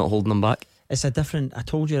budget's not holding them back? It's a different, I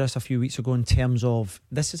told you this a few weeks ago, in terms of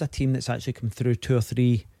this is a team that's actually come through 2 or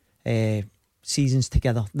 3 seasons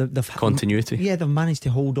together. They've continuity. Yeah, they've managed to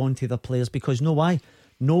hold on to their players, because no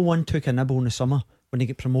one took a nibble in the summer when they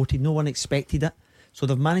get promoted. No one expected it, so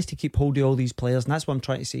they've managed to keep hold of all these players, and that's what I'm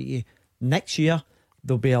trying to say to you. Next year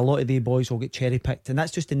there'll be a lot of the boys who will get cherry picked, and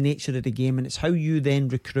that's just the nature of the game, and it's how you then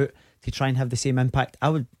recruit to try and have the same impact. I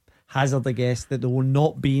would hazard a guess that they will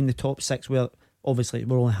not be in the top 6, where obviously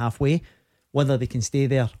we're only halfway. Whether they can stay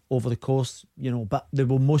there over the course, you know, but they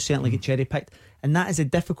will most certainly get cherry picked, and that is a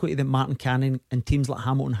difficulty that Martin Canning and teams like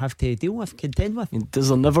Hamilton have to deal with, contend with. Does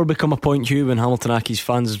there never become a point, Hugh, when Hamilton Accies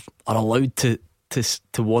fans are allowed to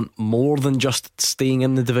want more than just staying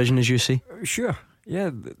in the division, as you say? Sure, yeah,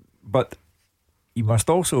 but you must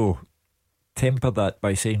also temper that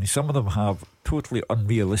by saying some of them have totally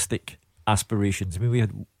unrealistic aspirations. I mean, we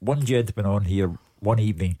had one gentleman on here one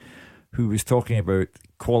evening who was talking about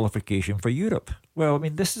qualification for Europe. Well, I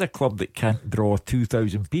mean, this is a club that can't draw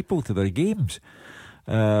 2,000 people to their games,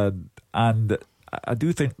 and I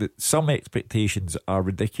do think that some expectations are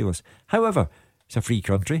ridiculous. However, it's a free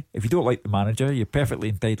country. If you don't like the manager, you're perfectly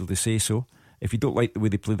entitled to say so. If you don't like the way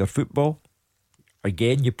they play their football,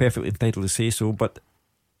 again, you're perfectly entitled to say so. But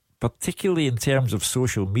particularly in terms of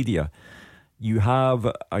social media, you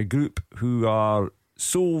have a group who are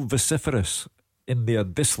so vociferous in their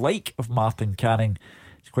dislike of Martin Canning.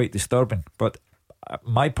 It's quite disturbing. But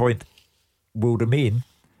my point will remain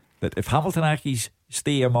that if Hamilton Accies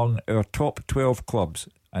stay among our top 12 clubs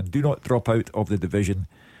and do not drop out of the division,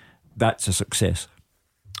 that's a success.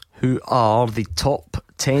 Who are the top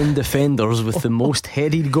 10 defenders with the most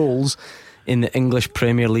headed goals in the English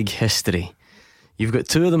Premier League history? You've got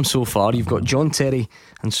 2 of them so far. You've got John Terry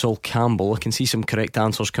and Sol Campbell. I can see some correct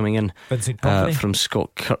answers coming in from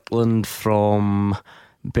Scott Kirkland. From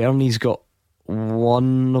Bernie's got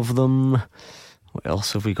one of them. What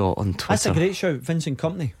else have we got on Twitter? That's a great shout, Vincent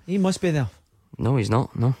Kompany. He must be there. No, he's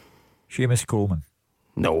not. No. Seamus Coleman.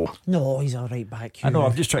 No, he's all right back. I know,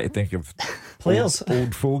 I'm just trying to think of players,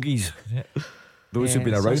 old fogies. Yeah. Those who've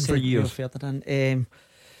been around for years.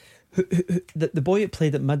 The boy that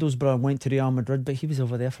played at Middlesbrough and went to Real Madrid, but he was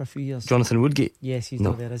over there for a few years. Jonathan Woodgate. Yes, he's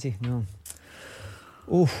still there, is he? No.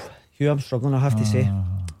 Oh, Hugh, I'm struggling, I have to say.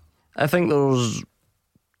 I think there's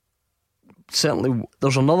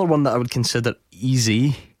another one that I would consider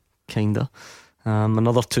easy, kinda.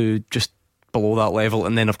 Another 2 just below that level,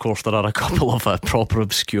 and then of course there are a couple of proper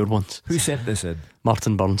obscure ones. Who sent this in?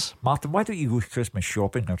 Martin Burns. Martin, why don't you go Christmas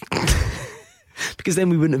shopping? Because then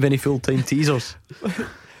we wouldn't have any full-time teasers.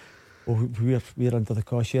 We're under the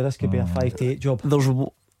cosh here. This could be a 5 to 8 job.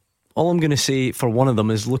 All I'm going to say for one of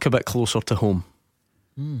them is look a bit closer to home.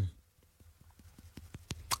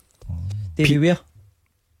 Davy Weir?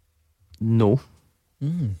 No.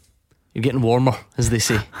 You're getting warmer, as they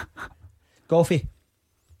say. Goffey?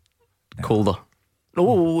 Colder.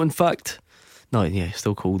 Oh, in fact, no, yeah,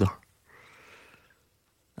 still colder.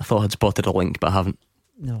 I thought I'd spotted a link, but I haven't.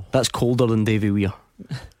 No, that's colder than Davy Weir.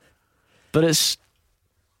 But it's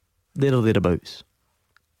there or thereabouts.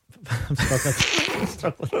 I'm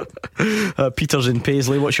struggling. Peter's in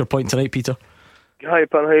Paisley. What's your point tonight, Peter? Hi,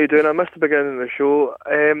 Pan, how you doing? I missed the beginning of the show.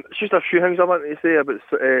 It's just a few things I wanted to say about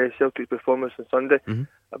Celtic's performance on Sunday,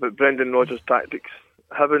 about Brendan Rodgers' tactics.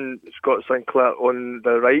 Having Scott Sinclair on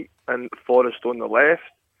the right and Forrest on the left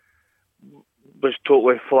was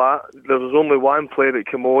totally flat. There was only one player that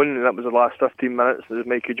came on, and that was the last 15 minutes. It was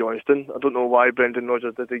Mikey Johnston. I don't know why Brendan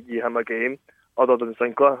Rodgers didn't give him a game other than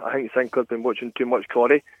Sinclair. I think Sinclair's been watching too much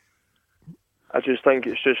Corey. I just think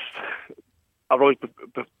it's just a right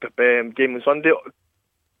game on Sunday.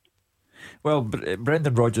 Well,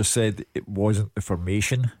 Brendan Rodgers said it wasn't the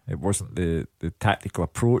formation, it wasn't the tactical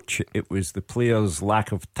approach, it was the players'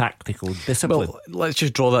 lack of tactical discipline. Well, let's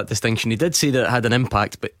just draw that distinction. He did say that it had an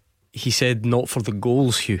impact, but he said not for the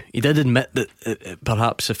goals, Hugh. He did admit that it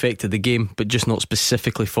perhaps affected the game, but just not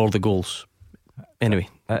specifically for the goals. Anyway,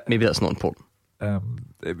 maybe that's not important.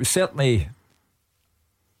 It was certainly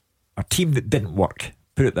a team that didn't work,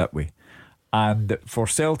 put it that way. And for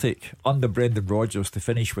Celtic, under Brendan Rodgers, to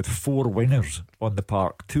finish with 4 winners on the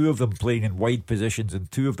park, 2 of them playing in wide positions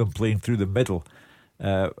and 2 of them playing through the middle,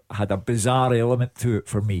 had a bizarre element to it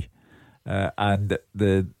for me. And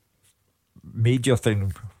the major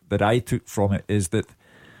thing that I took from it is that,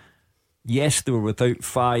 yes, they were without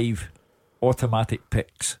 5 automatic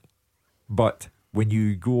picks, but when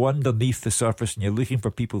you go underneath the surface and you're looking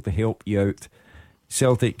for people to help you out,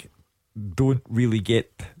 Celtic don't really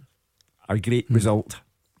get a great result.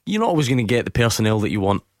 You're not always going to get the personnel that you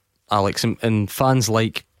want, Alex, and fans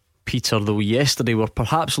like Peter, though, yesterday were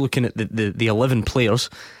perhaps looking at the 11 players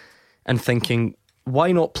and thinking,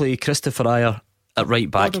 why not play Christopher Ajer at right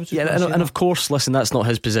back? And of course, listen, that's not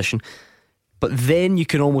his position, but then you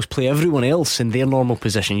can almost play everyone else in their normal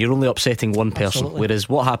position. You're only upsetting one person. Absolutely. Whereas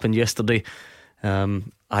what happened yesterday,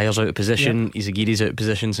 Ajer's out of position, Izagiri's out of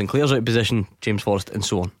position, Sinclair's out of position, James Forrest, and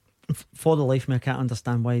so on. For the life of me, I can't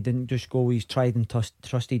understand why he didn't just go. He's tried and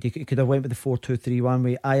trusted. He could have went with the 4-2-3-1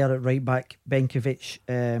 with Ajer at right back, Benkovic,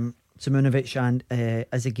 Simunovic and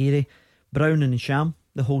Izagiri, Brown and Sham,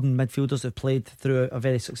 the holding midfielders have played through a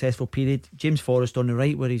very successful period. James Forrest on the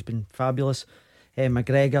right, where he's been fabulous,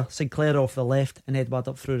 McGregor, Sinclair off the left, and Edouard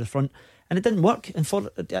up through the front. And it didn't work. And for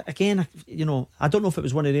again, I don't know if it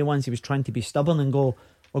was one of the ones he was trying to be stubborn and go,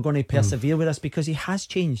 we're going to persevere with this, because he has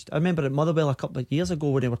changed. I remember at Motherwell a couple of years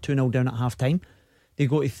ago when they were 2-0 down at half time, they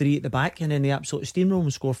go to 3 at the back and then they absolutely steamroll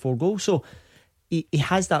and score 4 goals. So he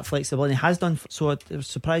has that flexibility, he has done. So I was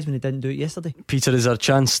surprised when he didn't do it yesterday. Peter, is there a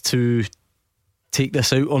chance to take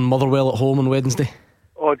this out on Motherwell at home on Wednesday?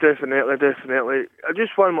 Oh, definitely. I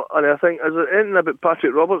just want, and I think, is there anything about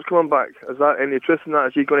Patrick Roberts coming back? Is that any truth in that?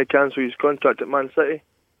 Is he going to cancel his contract at Man City?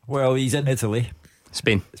 Well, he's in Italy.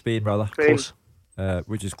 Spain rather. Close.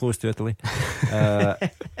 Which is close to Italy.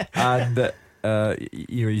 And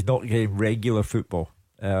he's not getting regular football.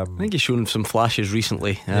 I think he's shown some flashes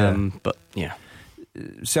recently. But yeah,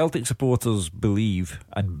 Celtic supporters believe,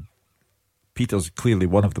 and Peter's clearly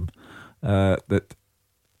one of them, that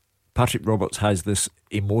Patrick Roberts has this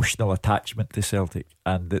emotional attachment to Celtic,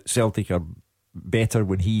 and that Celtic are better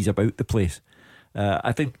when he's about the place.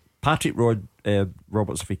 I think Patrick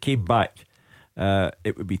Roberts, if he came back,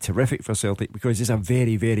 it would be terrific for Celtic, because he's a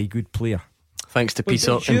very, very good player. Thanks to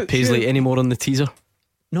Peter and Paisley. Any more on the teaser?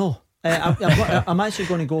 No. I'm actually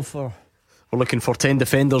going to go for... We're looking for 10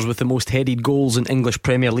 defenders with the most headed goals in English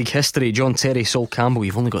Premier League history. John Terry, Sol Campbell.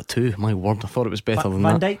 You've only got 2. My word, I thought it was better than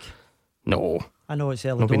Van that. Dijk? No. I know it's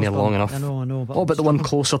early. Not been there long enough. I know. But what about the one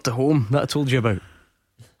closer to home that I told you about?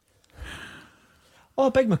 Oh,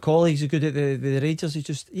 Big Macaulay. He's good at the Rangers. He's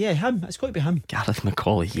just... Yeah, him. It's got to be him. Gareth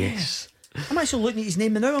Macaulay, yes. I'm actually looking at his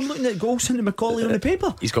name now. I'm looking at goals in the Macaulay on the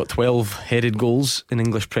paper. He's got 12 headed goals in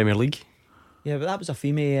English Premier League. Yeah, but that was a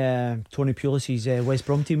female Tony Pulis's West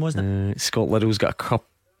Brom team, wasn't it? Scott Liddell's got a cup.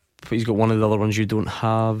 He's got one of the other ones you don't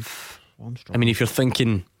have. I mean, if you're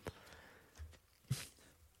thinking,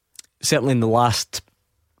 certainly in the last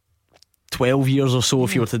 12 years or so,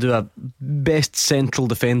 if you were to do a best central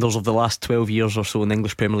defenders of the last 12 years or so in the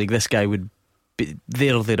English Premier League, this guy would be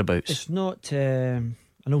there or thereabouts. It's not an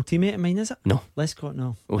old teammate of mine, is it? No. Lescott,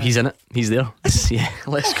 no. Oh, he's in it. He's there. Yeah,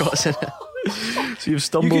 Lescott's in it. So you've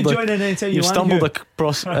stumbled. You can join in anytime you want. You've stumbled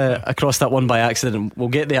across that one by accident. We'll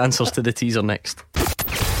get the answers to the teaser next.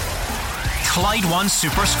 Clyde One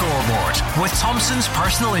Super Scoreboard with Thompson's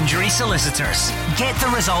personal injury solicitors. Get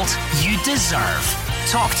the result you deserve.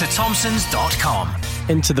 Talk to Thompsons.com.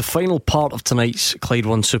 Into the final part of tonight's Clyde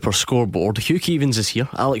One Super Scoreboard. Hugh Keevins is here,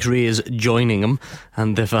 Alex Ray is joining him,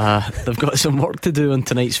 and they've got some work to do on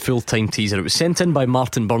tonight's full-time teaser. It was sent in by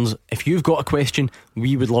Martin Burns. If you've got a question,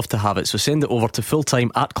 we would love to have it, so send it over to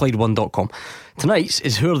fulltime@Clyde1.com. Tonight's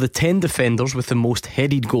is who are the 10 defenders with the most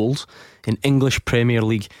headed goals in English Premier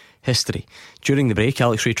League history. During the break,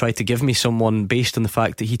 Alex Ray tried to give me someone based on the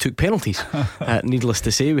fact that he took penalties. Needless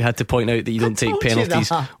to say, we had to point out that you don't take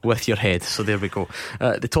penalties with your head. So there we go.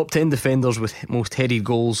 The top 10 defenders with most headed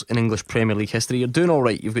goals in English Premier League history. You're doing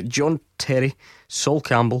alright. You've got John Terry, Sol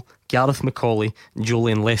Campbell, Gareth Macaulay,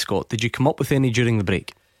 Julian Lescott. Did you come up with any during the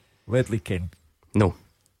break? Ledley King. No.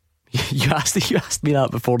 You asked me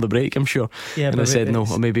that before the break, I'm sure. Yeah, and I said no,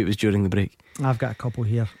 or maybe it was during the break. I've got a couple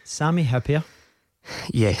here. Sami Hyypiä.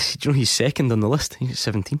 Yes, do you know he's second on the list? He's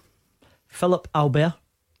 17. Philip Albert.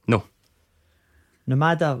 No.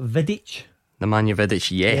 Nemanja Vidic. Nemanja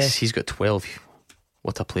Vidic, yes, he's got 12.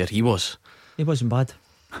 What a player he was. He wasn't bad.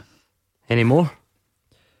 Any more?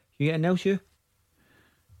 You get an else, you?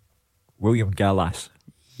 William Gallas.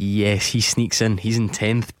 Yes, he sneaks in. He's in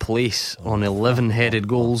 10th place on 11 headed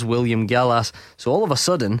goals. William Gallas. So all of a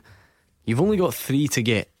sudden, you've only got 3 to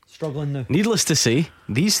get. struggling now. Needless to say,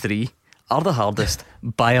 these three are the hardest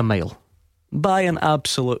by a mile. By an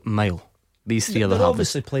absolute mile. These three are the They're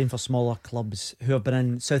hardest. obviously playing for smaller clubs who have been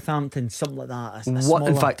in Southampton, something like that. What,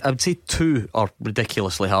 in fact, I would say two are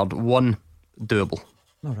ridiculously hard. One, doable.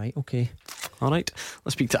 Alright, okay. Alright,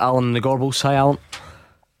 let's speak to Alan in the Gorbals. Hi, Alan.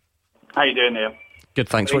 How you doing there? Good,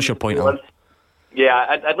 thanks. What's your point, Alan?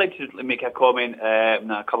 Yeah, I'd like to make a comment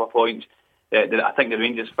on a couple of points. That I think the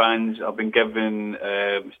Rangers fans have been giving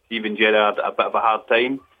Steven Gerrard a bit of a hard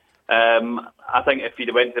time. I think if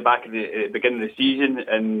he'd went to the back at the beginning of the season,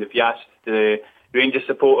 and if you asked the Rangers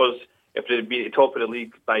supporters if they'd be at the top of the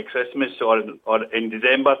league by Christmas or in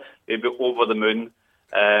December, they'd be over the moon.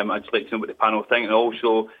 I'd just like to know what the panel think, and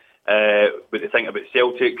also what they think about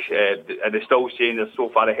Celtic. They're still saying they're so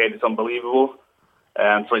far ahead, it's unbelievable.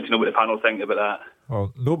 I'd like to know what the panel think about that.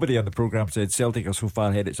 Well, nobody on the programme said Celtic are so far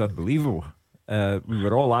ahead it's unbelievable. We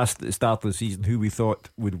were all asked at the start of the season who we thought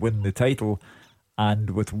would win the title,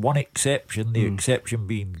 and with one exception, the exception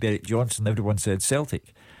being Derek Johnson, everyone said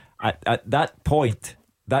Celtic. At that point,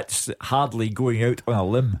 that's hardly going out on a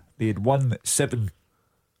limb. They had won 7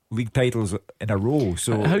 league titles in a row.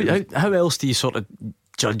 So how else do you sort of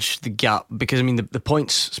judge the gap? Because I mean the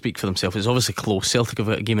points speak for themselves. It's obviously close. Celtic have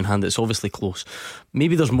got a game in hand. It's obviously close.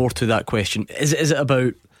 Maybe there's more to that question. Is it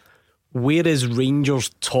about where is Rangers'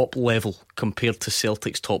 top level compared to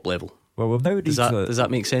Celtic's top level? Well, we've now reached does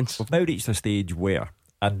that make sense? We've now reached a stage where,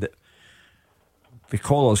 and the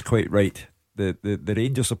caller's quite right, the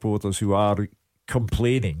Rangers supporters who are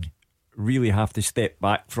complaining really have to step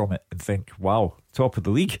back from it and think, wow, top of the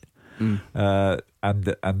league. And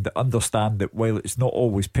understand that while it's not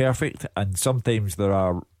always perfect, and sometimes there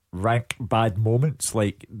are rank bad moments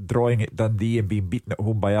like drawing at Dundee and being beaten at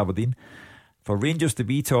home by Aberdeen, for Rangers to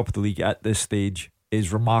be top of the league at this stage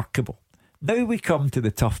is remarkable. Now we come to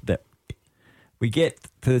the tough dip. We get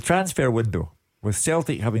to the transfer window with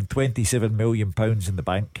Celtic having £27 million in the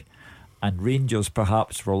bank and Rangers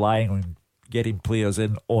perhaps relying on getting players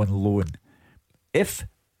in on loan. If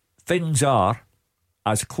things are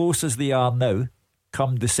as close as they are now,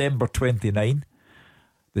 come December 29,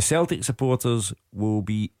 the Celtic supporters will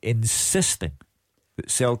be insisting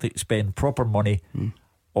that Celtic spend proper money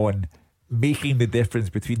on making the difference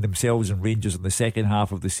between themselves and Rangers in the second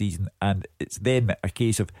half of the season, and it's then a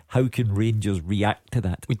case of how can Rangers react to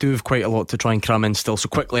that. We do have quite a lot to try and cram in still, so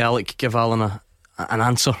quickly, Alec, give Alan an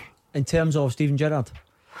answer. In terms of Steven Gerrard,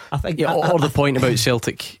 I think, or the point about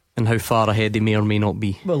Celtic and how far ahead they may or may not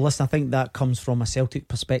be. Well, listen, I think that comes from a Celtic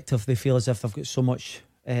perspective. They feel as if they've got so much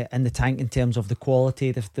in the tank in terms of the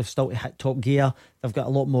quality. They've still hit top gear. They've got a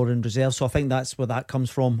lot more in reserve. So I think that's where that comes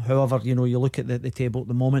from. However, you look at the table at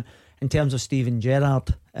the moment. In terms of Steven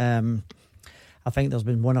Gerrard, I think there's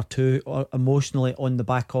been one or two emotionally on the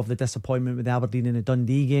back of the disappointment with Aberdeen in the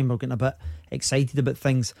Dundee game. We're getting a bit excited about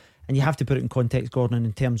things, and you have to put it in context, Gordon,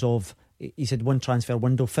 in terms of, he said one transfer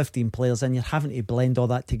window, 15 players in. You're having to blend all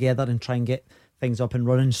that together and try and get things up and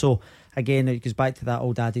running. So again, it goes back to that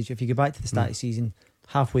old adage, if you go back to the start of the season,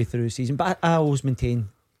 halfway through the season, but I always maintain,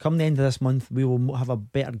 come the end of this month, we will have a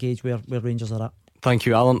better gauge where Rangers are at. Thank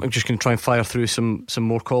you, Alan. I'm just going to try and fire through some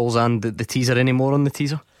more calls and the teaser. Any more on the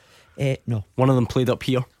teaser? No. One of them played up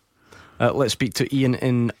here. Let's speak to Ian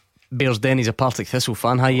in Bearsden. He's a Partick Thistle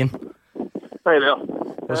fan. Hi, Ian. Hi there.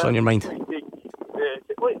 What's on your mind? Stephen's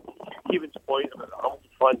point about the Hamilton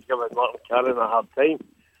fans giving Martin Cannon a hard time.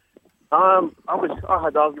 I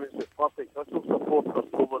had arguments with Partick Thistle supporters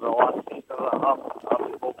over the last season and a half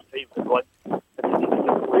after Bob's time was like, and they needed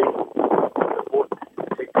to play the board.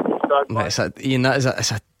 Ian,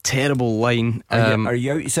 it's a terrible line. Are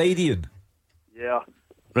you outside, Ian? Yeah.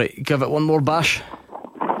 Right, give it one more bash.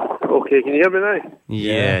 Okay, can you hear me now?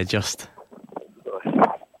 Yeah, just.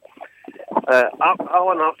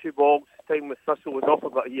 Alan Archibald's time with Thistle was up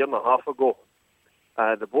about a year and a half ago.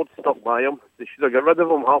 The board stuck by him. They should have got rid of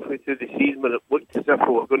him halfway through the season when it looked as if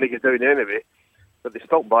we were going to get down anyway. But they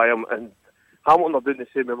stuck by him, and Hamilton are doing the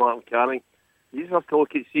same with Martin Canning. You just have to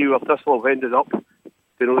look and see where Thistle have ended up.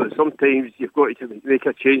 You know that sometimes you've got to make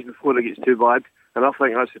a change before it gets too bad, and I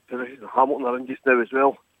think that's the position Hamilton are in just now as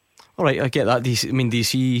well. Alright, I get that. Do you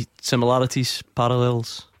see similarities,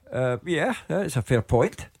 parallels? Yeah, that's a fair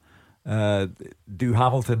point. Do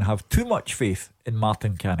Hamilton have too much faith in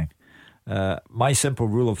Martin Canning? My simple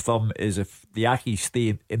rule of thumb is if the Accies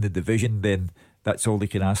stay in the division, then that's all they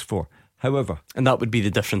can ask for. However, and that would be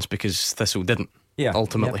the difference because Thistle didn't. Yeah,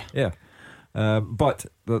 ultimately. Yeah. But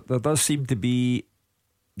there does seem to be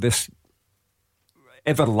this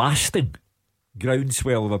everlasting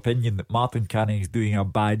groundswell of opinion that Martin Canning is doing a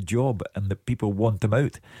bad job and that people want him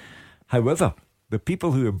out. However, the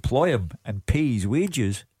people who employ him and pay his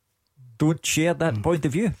wages don't share that point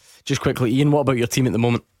of view. Just quickly, Ian, what about your team at the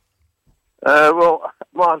moment? Well,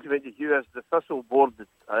 my argument to you is the Thistle board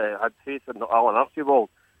had faith in Alan Archibald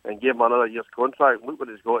and gave him another year's contract. Look what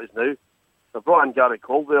he's got now. They brought in Gary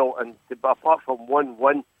Caldwell, and apart from one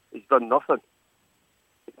win, he's done nothing.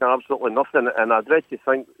 He's done absolutely nothing, and I'd dread to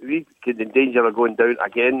think we could in danger of going down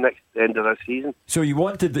again next end of this season. So you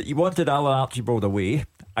wanted Alan Archibald away,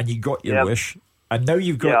 and you got your wish, and now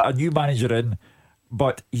you've got a new manager in,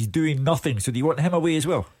 but he's doing nothing. So do you want him away as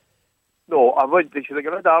well? No, I would. They should have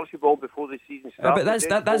got rid of Archibald before the season started.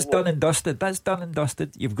 But that's done and dusted. That's done and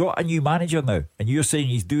dusted. You've got a new manager now, and you're saying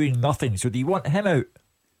he's doing nothing. So do you want him out?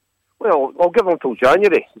 Well, I'll give him till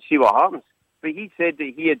January and see what happens. But he said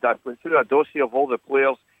that he had went through a dossier of all the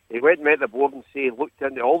players. He went and met the board and looked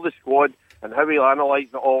into all the squad and how he'll analyse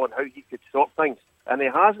it all and how he could sort things. And he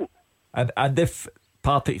hasn't. And if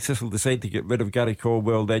Partick Thistle decide to get rid of Gary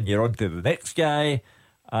Caldwell, then you're on to the next guy.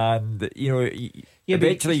 And,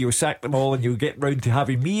 eventually you'll sack them all and you'll get round to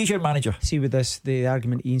having me as your manager. See, with this, the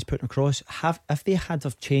argument Ian's putting across, if they had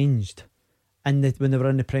have changed when they were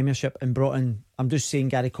in the Premiership and brought in, I'm just saying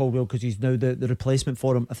Gary Caldwell because he's now the replacement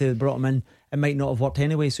for him, if they had brought him in, it might not have worked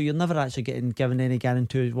anyway. So you're never actually given any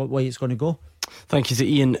guarantee what way it's going to go. Thank you to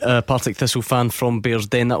Ian, Partick Thistle fan from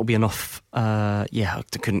Bearsden. That'll be enough. I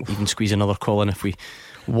couldn't even squeeze another call in if we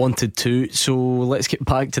wanted to. So let's get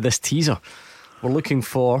back to this teaser. We're looking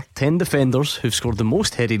for 10 defenders who've scored the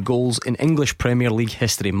most headed goals in English Premier League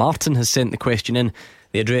history. Martin has sent the question in.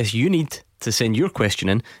 The address you need to send your question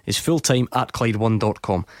in is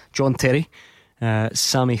fulltime@Clyde1.com. John Terry,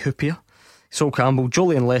 Sammy Hoopier, Sol Campbell,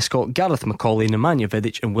 Julian Lescott, Gareth McCauley, Nemanja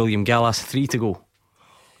Vidic and William Gallas. 3 to go.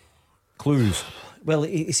 Clues. Well,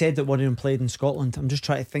 he said that one of them played in Scotland. I'm just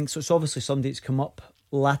trying to think. So it's obviously somebody that's come up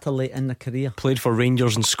latterly in their career. Played for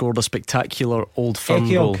Rangers and scored a spectacular Old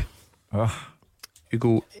Firm goal.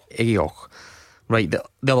 Ugo Egiog. Right, the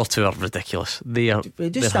other two are ridiculous. We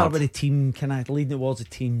just start with a team, kind of leading towards a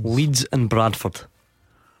team. Leeds and Bradford.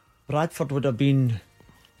 Bradford would have been,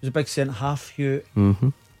 was a big centre half.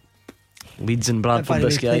 Leeds and Bradford.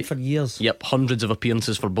 This guy played for years. Yep, hundreds of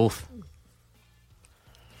appearances for both.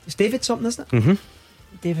 It's David something, isn't it?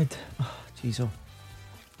 David. Oh, jeez.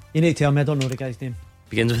 You need to tell me. I don't know the guy's name.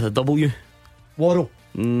 Begins with a W. Worrell.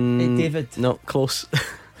 Hey, David. No, close.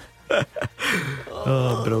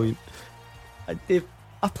 Oh, brilliant.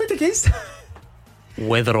 I've played against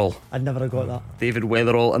Weatherall. I'd never have got that. David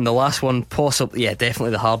Weatherall. And the last one, possibly,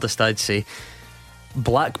 definitely the hardest, I'd say.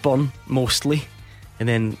 Blackburn, mostly. And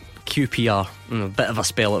then QPR. A bit of a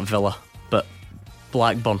spell at Villa, but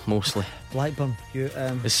Blackburn, mostly. Blackburn.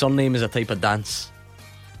 His surname is a type of dance.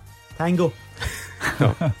 Tango.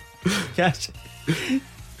 No. Yes.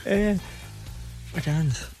 A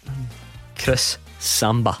dance. Chris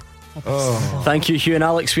Samba. Thank you, Hugh and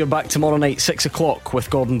Alex. We're back tomorrow night 6 o'clock with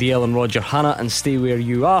Gordon Dalziel and Roger Hannah. And stay where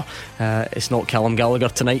you are. It's not Callum Gallagher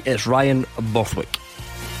tonight, it's Ryan Borthwick.